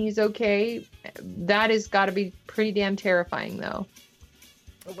and he's okay. That has got to be pretty damn terrifying, though.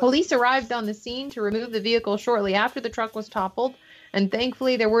 Police arrived on the scene to remove the vehicle shortly after the truck was toppled, and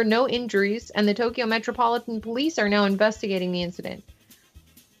thankfully there were no injuries, and the Tokyo Metropolitan Police are now investigating the incident.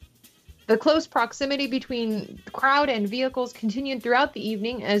 The close proximity between the crowd and vehicles continued throughout the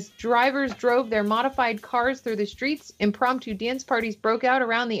evening as drivers drove their modified cars through the streets. Impromptu dance parties broke out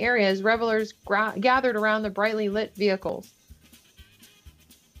around the area as revelers gathered around the brightly lit vehicles.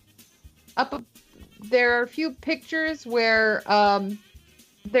 there are a few pictures where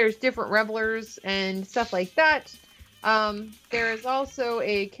there's different revelers and stuff like that. There is also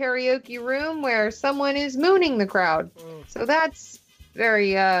a karaoke room where someone is mooning the crowd. So that's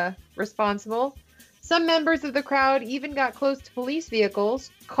very responsible. Some members of the crowd even got close to police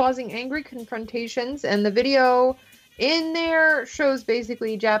vehicles, causing angry confrontations, and the video in there shows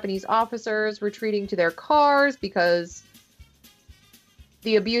basically Japanese officers retreating to their cars because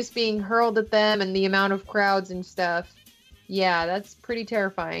the abuse being hurled at them and the amount of crowds and stuff. Yeah, that's pretty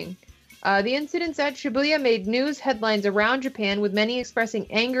terrifying. The incidents at Shibuya made news headlines around Japan, with many expressing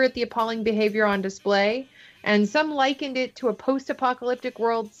anger at the appalling behavior on display, and some likened it to a post-apocalyptic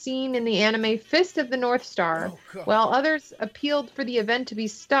world seen in the anime Fist of the North Star, while others appealed for the event to be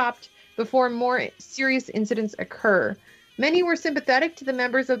stopped before more serious incidents occur. Many were sympathetic to the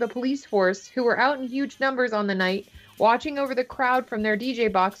members of the police force who were out in huge numbers on the night, watching over the crowd from their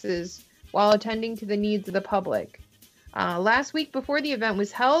DJ boxes while attending to the needs of the public. Last week, before the event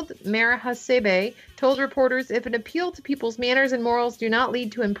was held, Mayor Hasebe told reporters if an appeal to people's manners and morals do not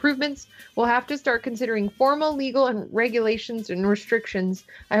lead to improvements, we'll have to start considering formal legal and regulations and restrictions.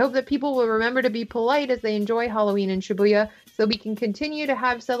 I hope that people will remember to be polite as they enjoy Halloween in Shibuya, so we can continue to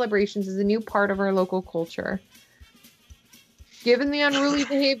have celebrations as a new part of our local culture. Given the unruly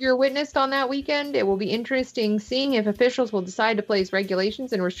behavior witnessed on that weekend, it will be interesting seeing if officials will decide to place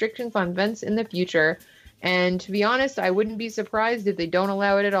regulations and restrictions on events in the future. And to be honest, I wouldn't be surprised if they don't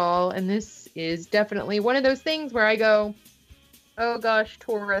allow it at all. And this is definitely one of those things where I go, oh gosh,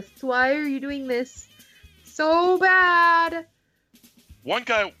 tourists, why are you doing this so bad? One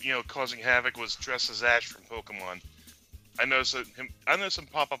guy, causing havoc was dressed as Ash from Pokemon. I noticed him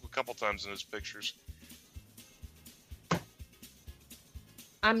pop up a couple times in his pictures.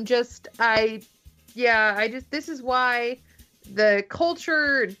 This is why the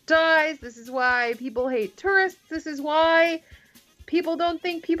culture dies. This is why people hate tourists. This is why people don't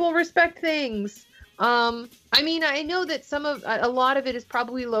think people respect things. I know that a lot of it is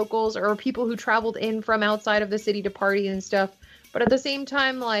probably locals or people who traveled in from outside of the city to party and stuff. But at the same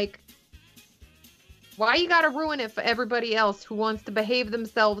time, like, why you gotta ruin it for everybody else who wants to behave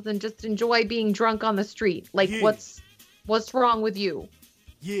themselves and just enjoy being drunk on the street? Like, Yeah. what's wrong with you?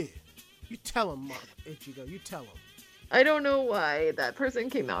 Yeah. You tell him, Ichigo. You tell him. I don't know why that person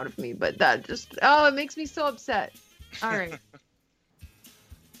came out of me, but that just, it makes me so upset. All right.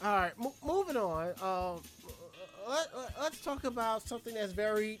 All right, moving on. Let's talk about something that's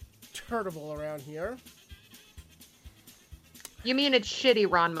very turtable around here. You mean it's shitty,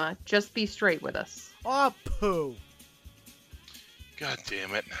 Ranma? Just be straight with us. Oh, poo. God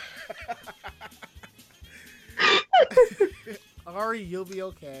damn it. Ari, you'll be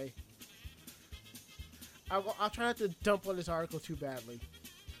okay. I'll try not to dump on this article too badly.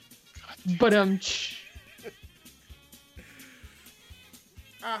 But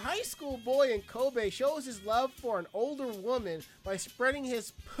A high school boy in Kobe shows his love for an older woman by spreading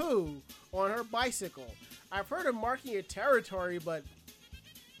his poo on her bicycle. I've heard of marking your territory, but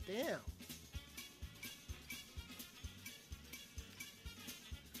damn.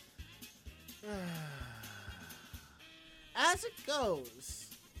 As it goes,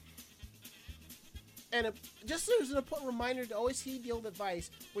 and just as an important reminder to always heed the old advice,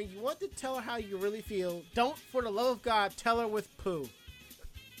 when you want to tell her how you really feel, don't, for the love of God, tell her with poo.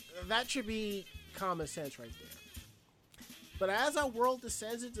 That should be common sense right there. But as our world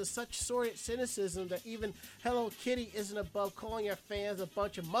descends into such sordid cynicism that even Hello Kitty isn't above calling her fans a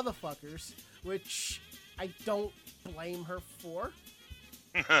bunch of motherfuckers, which I don't blame her for,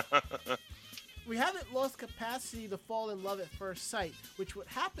 we haven't lost capacity to fall in love at first sight, which would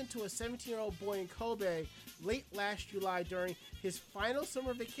happen to a 17-year-old boy in Kobe late last July during his final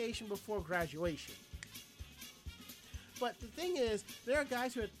summer vacation before graduation. But the thing is, there are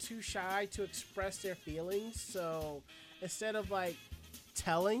guys who are too shy to express their feelings, so instead of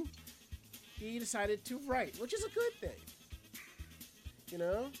telling, he decided to write, which is a good thing.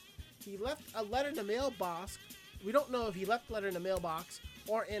 He left a letter in the mailbox. We don't know if he left the letter in the mailbox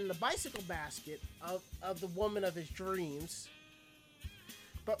or in the bicycle basket of the woman of his dreams.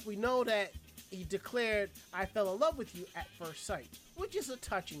 But we know that he declared, "I fell in love with you at first sight," which is a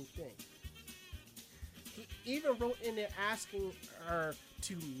touching thing. He even wrote in there asking her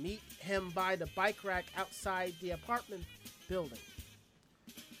to meet him by the bike rack outside the apartment building.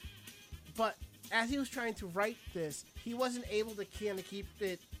 But as he was trying to write this, he wasn't able to kind of keep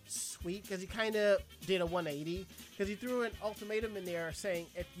it sweet, because he kind of did a 180, because he threw an ultimatum in there saying,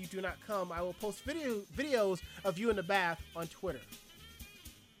 "If you do not come, I will post videos of you in the bath on Twitter."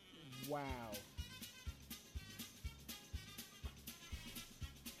 Wow.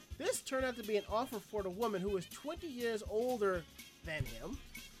 This turned out to be an offer for the woman who is 20 years older than him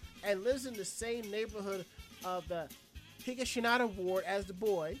and lives in the same neighborhood of the Higashinada ward as the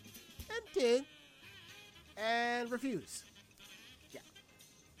boy, and refused. Yeah.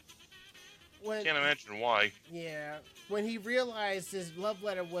 Can't imagine why. Yeah. When he realized his love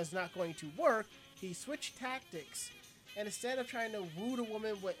letter was not going to work, he switched tactics. And instead of trying to woo the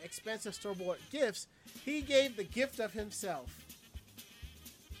woman with expensive store-bought gifts, he gave the gift of himself.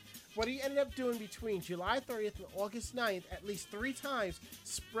 What he ended up doing between July 30th and August 9th, at least 3 times,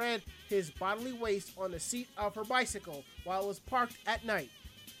 spread his bodily waste on the seat of her bicycle while it was parked at night.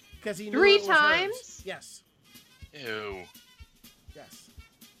 Because he knew 3 it was times? hers. Yes. Ew. Yes.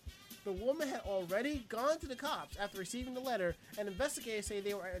 The woman had already gone to the cops after receiving the letter, and investigators say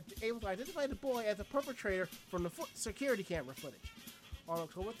they were able to identify the boy as the perpetrator from the security camera footage. On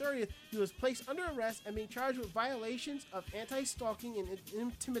October 30th, he was placed under arrest and being charged with violations of anti-stalking and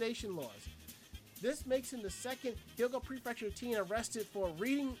intimidation laws. This makes him the second Hyogo Prefecture teen arrested for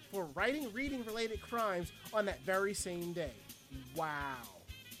writing reading-related crimes on that very same day. Wow.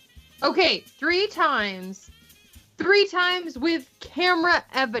 Okay, 3 times. 3 times with camera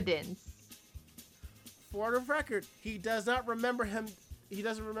evidence. For the record, he does not remember him. He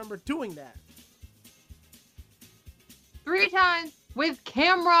doesn't remember doing that. 3 times with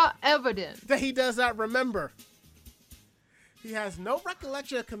camera evidence. That he does not remember. He has no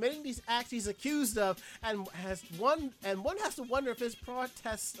recollection of committing these acts he's accused of, and one has to wonder if his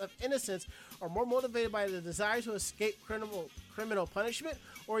protests of innocence are more motivated by the desire to escape criminal punishment,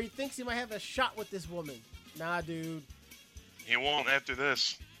 or he thinks he might have a shot with this woman. Nah, dude. He won't after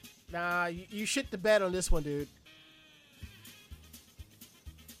this. Nah, you shit the bed on this one, dude.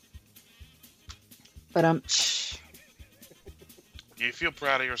 But Do you feel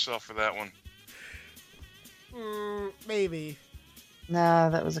proud of yourself for that one? Maybe. nah,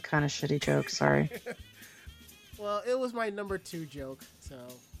 that was a kind of shitty joke. Sorry. Well, it was my number 2 joke, so.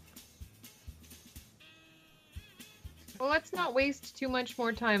 Well, let's not waste too much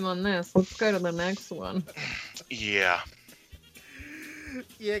more time on this. Let's go to the next one. Yeah.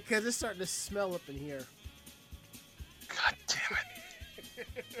 Yeah, because it's starting to smell up in here. God damn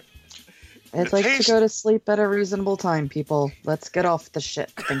it. I'd The like taste- to go to sleep at a reasonable time, people. Let's get off the shit.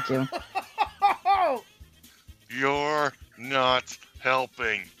 Thank you. You're not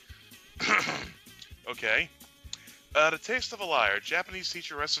helping. Okay. The Taste of a Liar. Japanese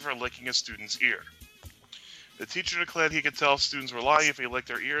teacher arrested for licking a student's ear. The teacher declared he could tell students were lying if he licked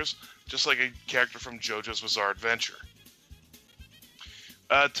their ears, just like a character from JoJo's Bizarre Adventure.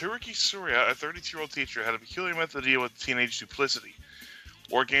 Teruki Surya, a 32-year-old teacher, had a peculiar method to deal with teenage duplicity.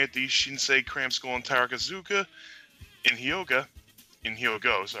 Working at the Shinsei Cram School in Takazuka, in Hyogo,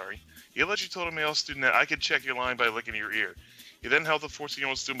 he allegedly told a male student that I could check your line by licking your ear. He then held the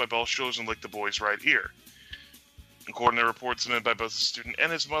 14-year-old student by both shoulders and licked the boy's right ear. According to reports submitted by both the student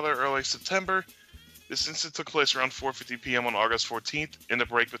and his mother early September, this incident took place around 4:50 p.m. on August 14th in the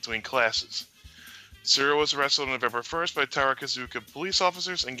break between classes. Surya was arrested on November 1st by Takazuka police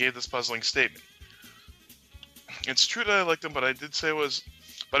officers and gave this puzzling statement. It's true that I liked him, but I did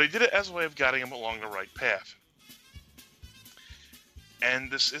it as a way of guiding him along the right path.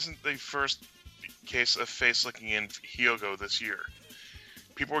 And this isn't the first case of face licking in Hyogo this year.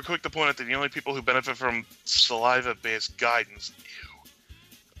 People were quick to point out that the only people who benefit from saliva-based guidance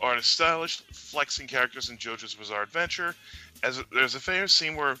are the stylish, flexing characters in JoJo's Bizarre Adventure, as there's a famous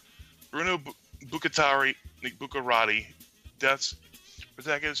scene where Bruno Buccarati, Death's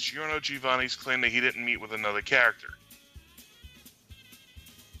protagonist Giorno Giovanni's claim that he didn't meet with another character.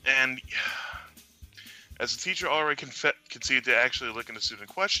 And as the teacher already conceded to actually licking the student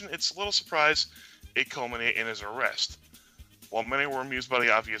in question, it's a little surprise it culminated in his arrest. While many were amused by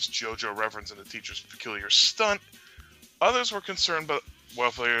the obvious JoJo reference in the teacher's peculiar stunt, others were concerned about the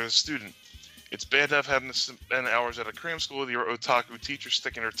welfare of the student. It's bad enough having to spend hours at a cram school with your otaku teacher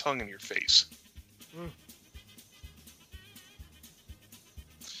sticking her tongue in your face.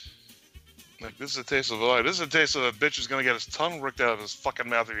 Like, this is a taste of a lie. This is a taste of a bitch who's gonna get his tongue ripped out of his fucking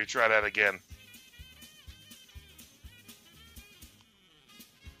mouth if you try that again.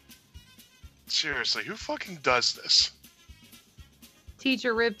 Seriously, who fucking does this?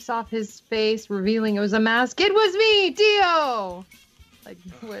 Teacher rips off his face, revealing it was a mask. It was me, Dio! Like,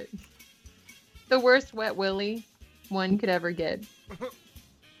 what? The worst wet willy one could ever get.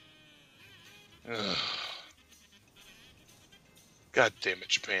 Ugh. God damn it,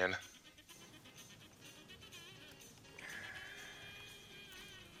 Japan.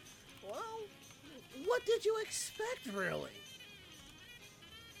 Well, what did you expect, really?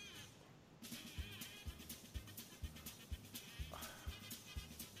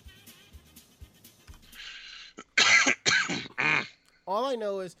 All I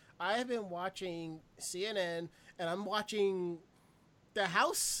know is I have been watching CNN, and I'm watching the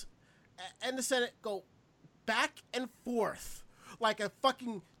House and the Senate go back and forth like a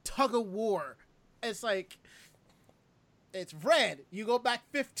fucking tug of war. It's like, it's red. You go back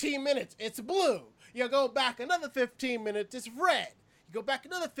 15 minutes, it's blue. You go back another 15 minutes, it's red. You go back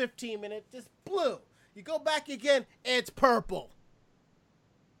another 15 minutes, it's blue. You go back again, it's purple.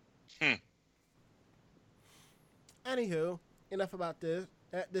 Anywho, enough about this.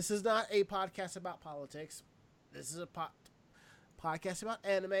 This is not a podcast about politics. This is a podcast about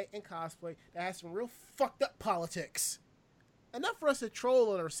anime and cosplay that has some real fucked up politics. Enough for us to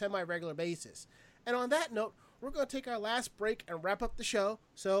troll on a semi-regular basis. And on that note, we're going to take our last break and wrap up the show.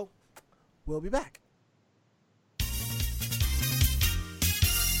 So, we'll be back.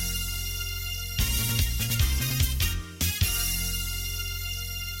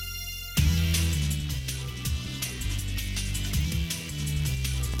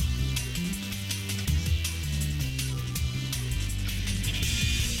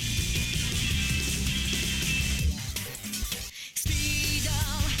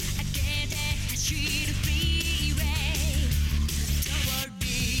 Toward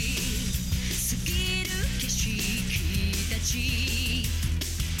me,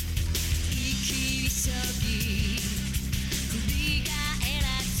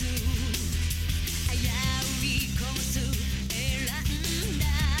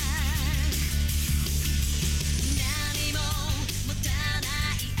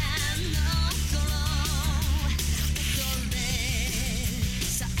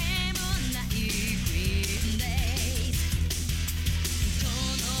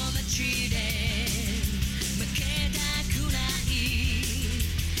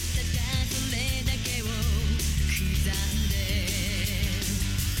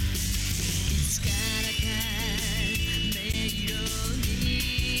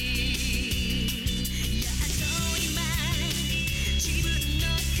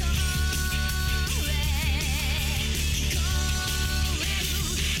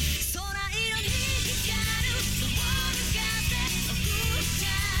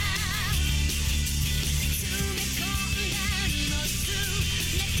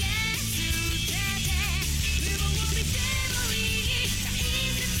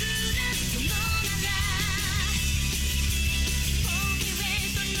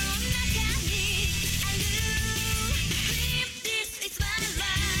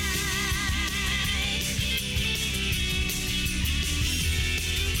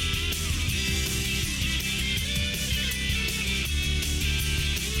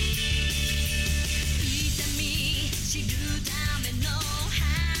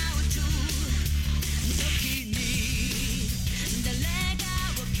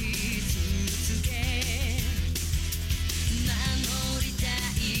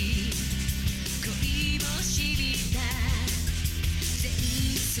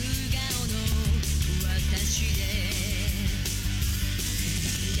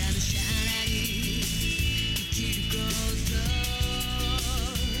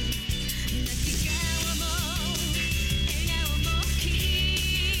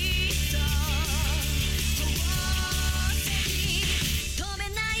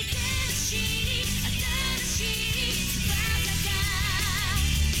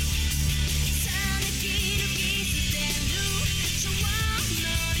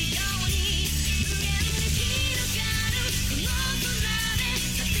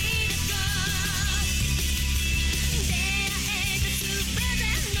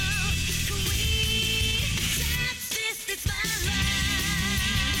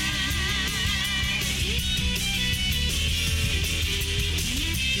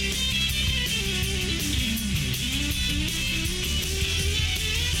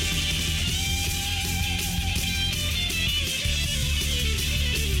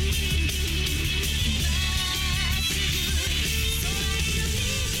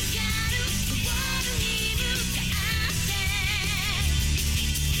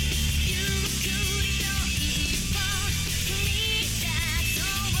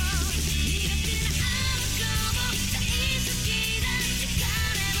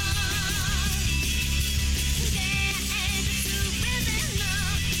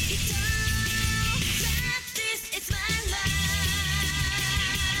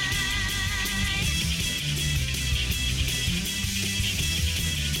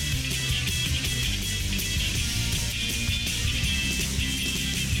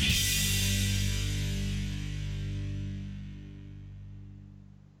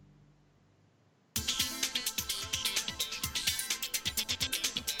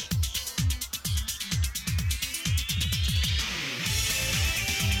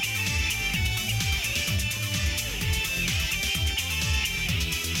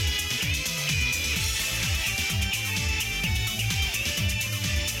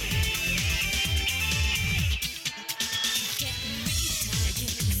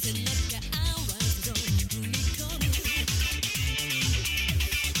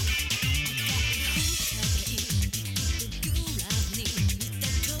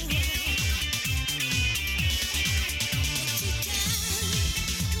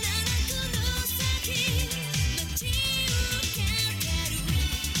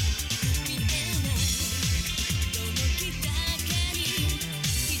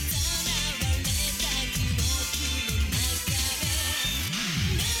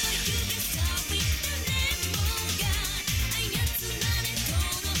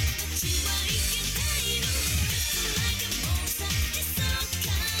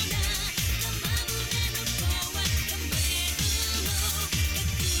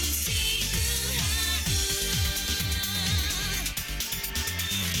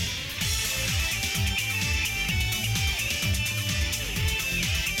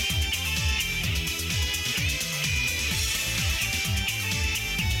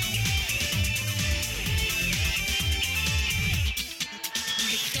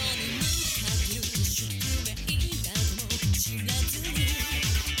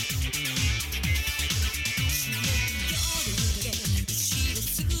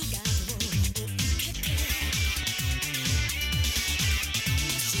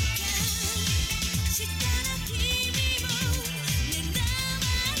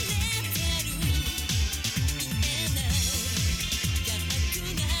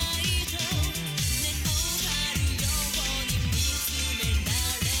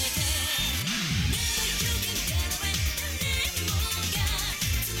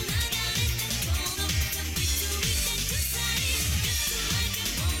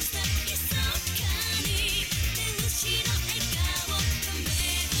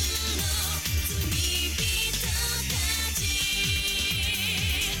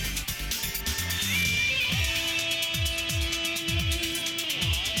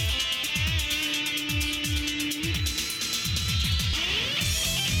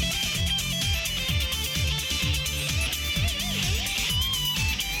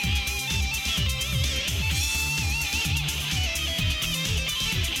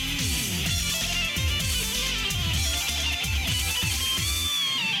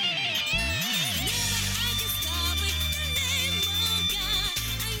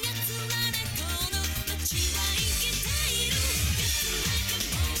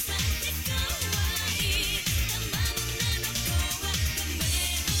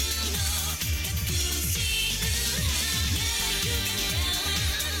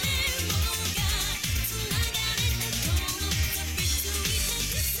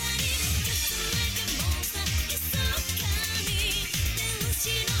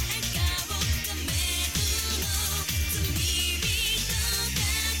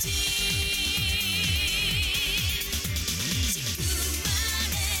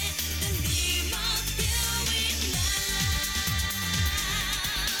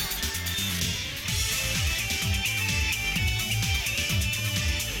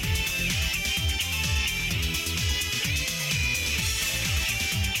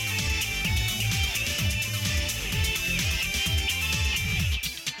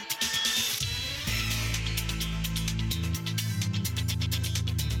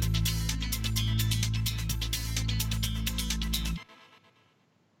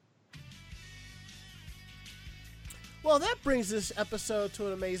 Well, that brings this episode to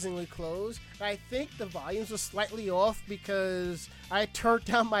an amazingly close. I think the volumes were slightly off because I turned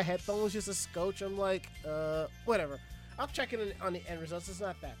down my headphones just a scotch. I'm like, whatever. I'll check it on the end results. It's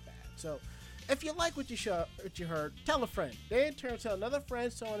not that bad. So, if you like what you heard, tell a friend. They in turn tell another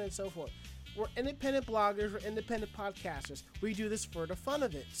friend, so on and so forth. We're independent bloggers. We're independent podcasters. We do this for the fun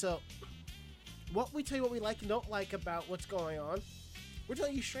of it. So, what we tell you what we like and don't like about what's going on, we're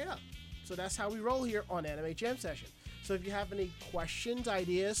telling you straight up. So that's how we roll here on Anime Jam Session. So if you have any questions,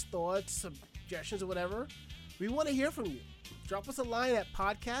 ideas, thoughts, suggestions, or whatever, we want to hear from you. Drop us a line at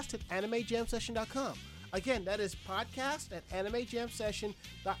podcast@animejamsession.com. Again, that is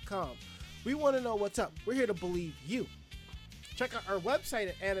podcast@animejamsession.com. We want to know what's up. We're here to believe you. Check out our website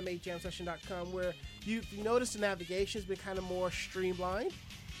at animejamsession.com, where you notice the navigation has been kind of more streamlined.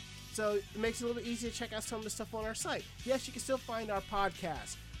 So it makes it a little bit easier to check out some of the stuff on our site. Yes, you can still find our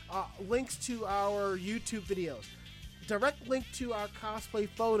podcast, links to our YouTube videos, direct link to our cosplay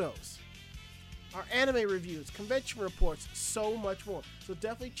photos, our anime reviews, convention reports, so much more. So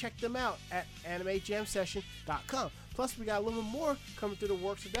definitely check them out at animejamsession.com. Plus, we got a little more coming through the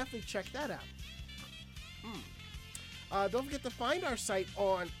works, so definitely check that out. Don't forget to find our site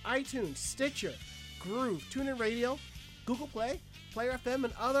on iTunes, Stitcher, Groove, TuneIn Radio, Google Play, Player FM,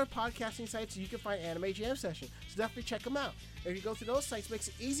 and other podcasting sites. You can find Anime Jam Session. So definitely check them out. If you go through those sites, it makes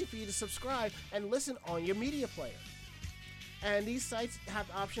it easy for you to subscribe and listen on your media player. And these sites have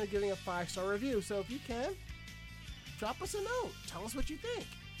the option of giving a 5-star review. So if you can, drop us a note. Tell us what you think.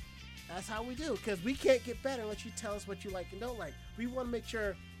 That's how we do. Because we can't get better unless you tell us what you like and don't like. We want to make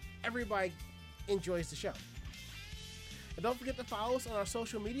sure everybody enjoys the show. And don't forget to follow us on our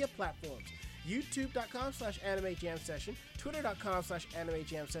social media platforms. YouTube.com/AnimeJamSession,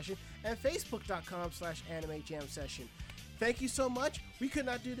 Twitter.com/AnimeJamSession, and Facebook.com/AnimeJamSession. Thank you so much. We could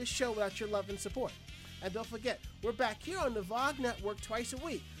not do this show without your love and support. And don't forget, we're back here on the VOG Network twice a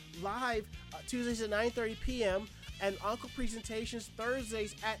week, live Tuesdays at 9:30 p.m. and Uncle Presentations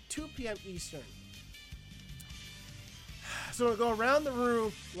Thursdays at 2 p.m. Eastern. So we'll go around the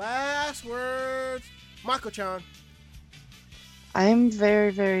room. Last words, Mako-chan. I'm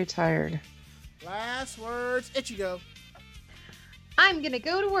very, very tired. Last words, Ichigo. I'm gonna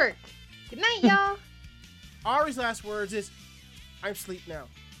go to work. Good night, y'all. Ari's last words is, I'm sleep now.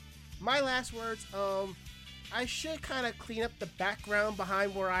 My last words, I should kind of clean up the background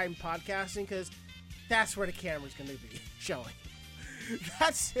behind where I'm podcasting, because that's where the camera's going to be showing.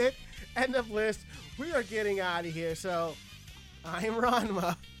 That's it. End of list. We are getting out of here. So, I'm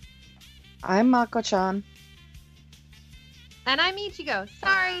Ranma. I'm Mako-chan. And I'm Ichigo.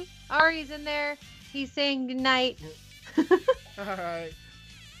 Sorry, Ari's in there. He's saying goodnight. Alright.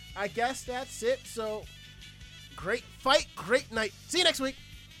 I guess that's it. So, great fight, great night. See you next week.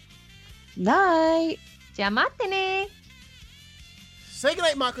 Night. Jamatane. Say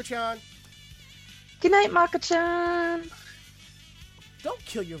goodnight, Mako-chan. Good night, Mako-chan. Don't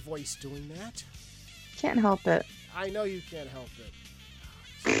kill your voice doing that. Can't help it. I know you can't help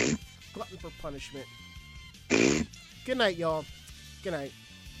it. Glutton for punishment. Good night, y'all. Good night.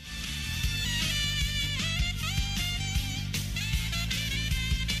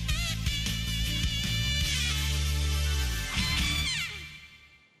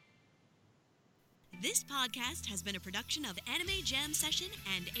 This podcast has been a production of Anime Jam Session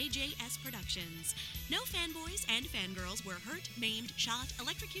and AJS Productions. No fanboys and fangirls were hurt, maimed, shot,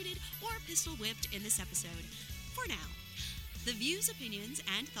 electrocuted, or pistol whipped in this episode. For now. The views, opinions,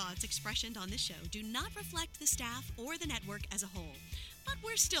 and thoughts expressioned on this show do not reflect the staff or the network as a whole. But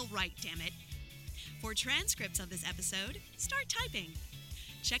we're still right, damn it. For transcripts of this episode, start typing.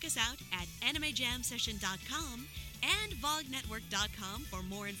 Check us out at animejamsession.com and vognetwork.com for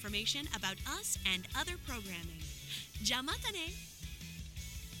more information about us and other programming. Jamatane!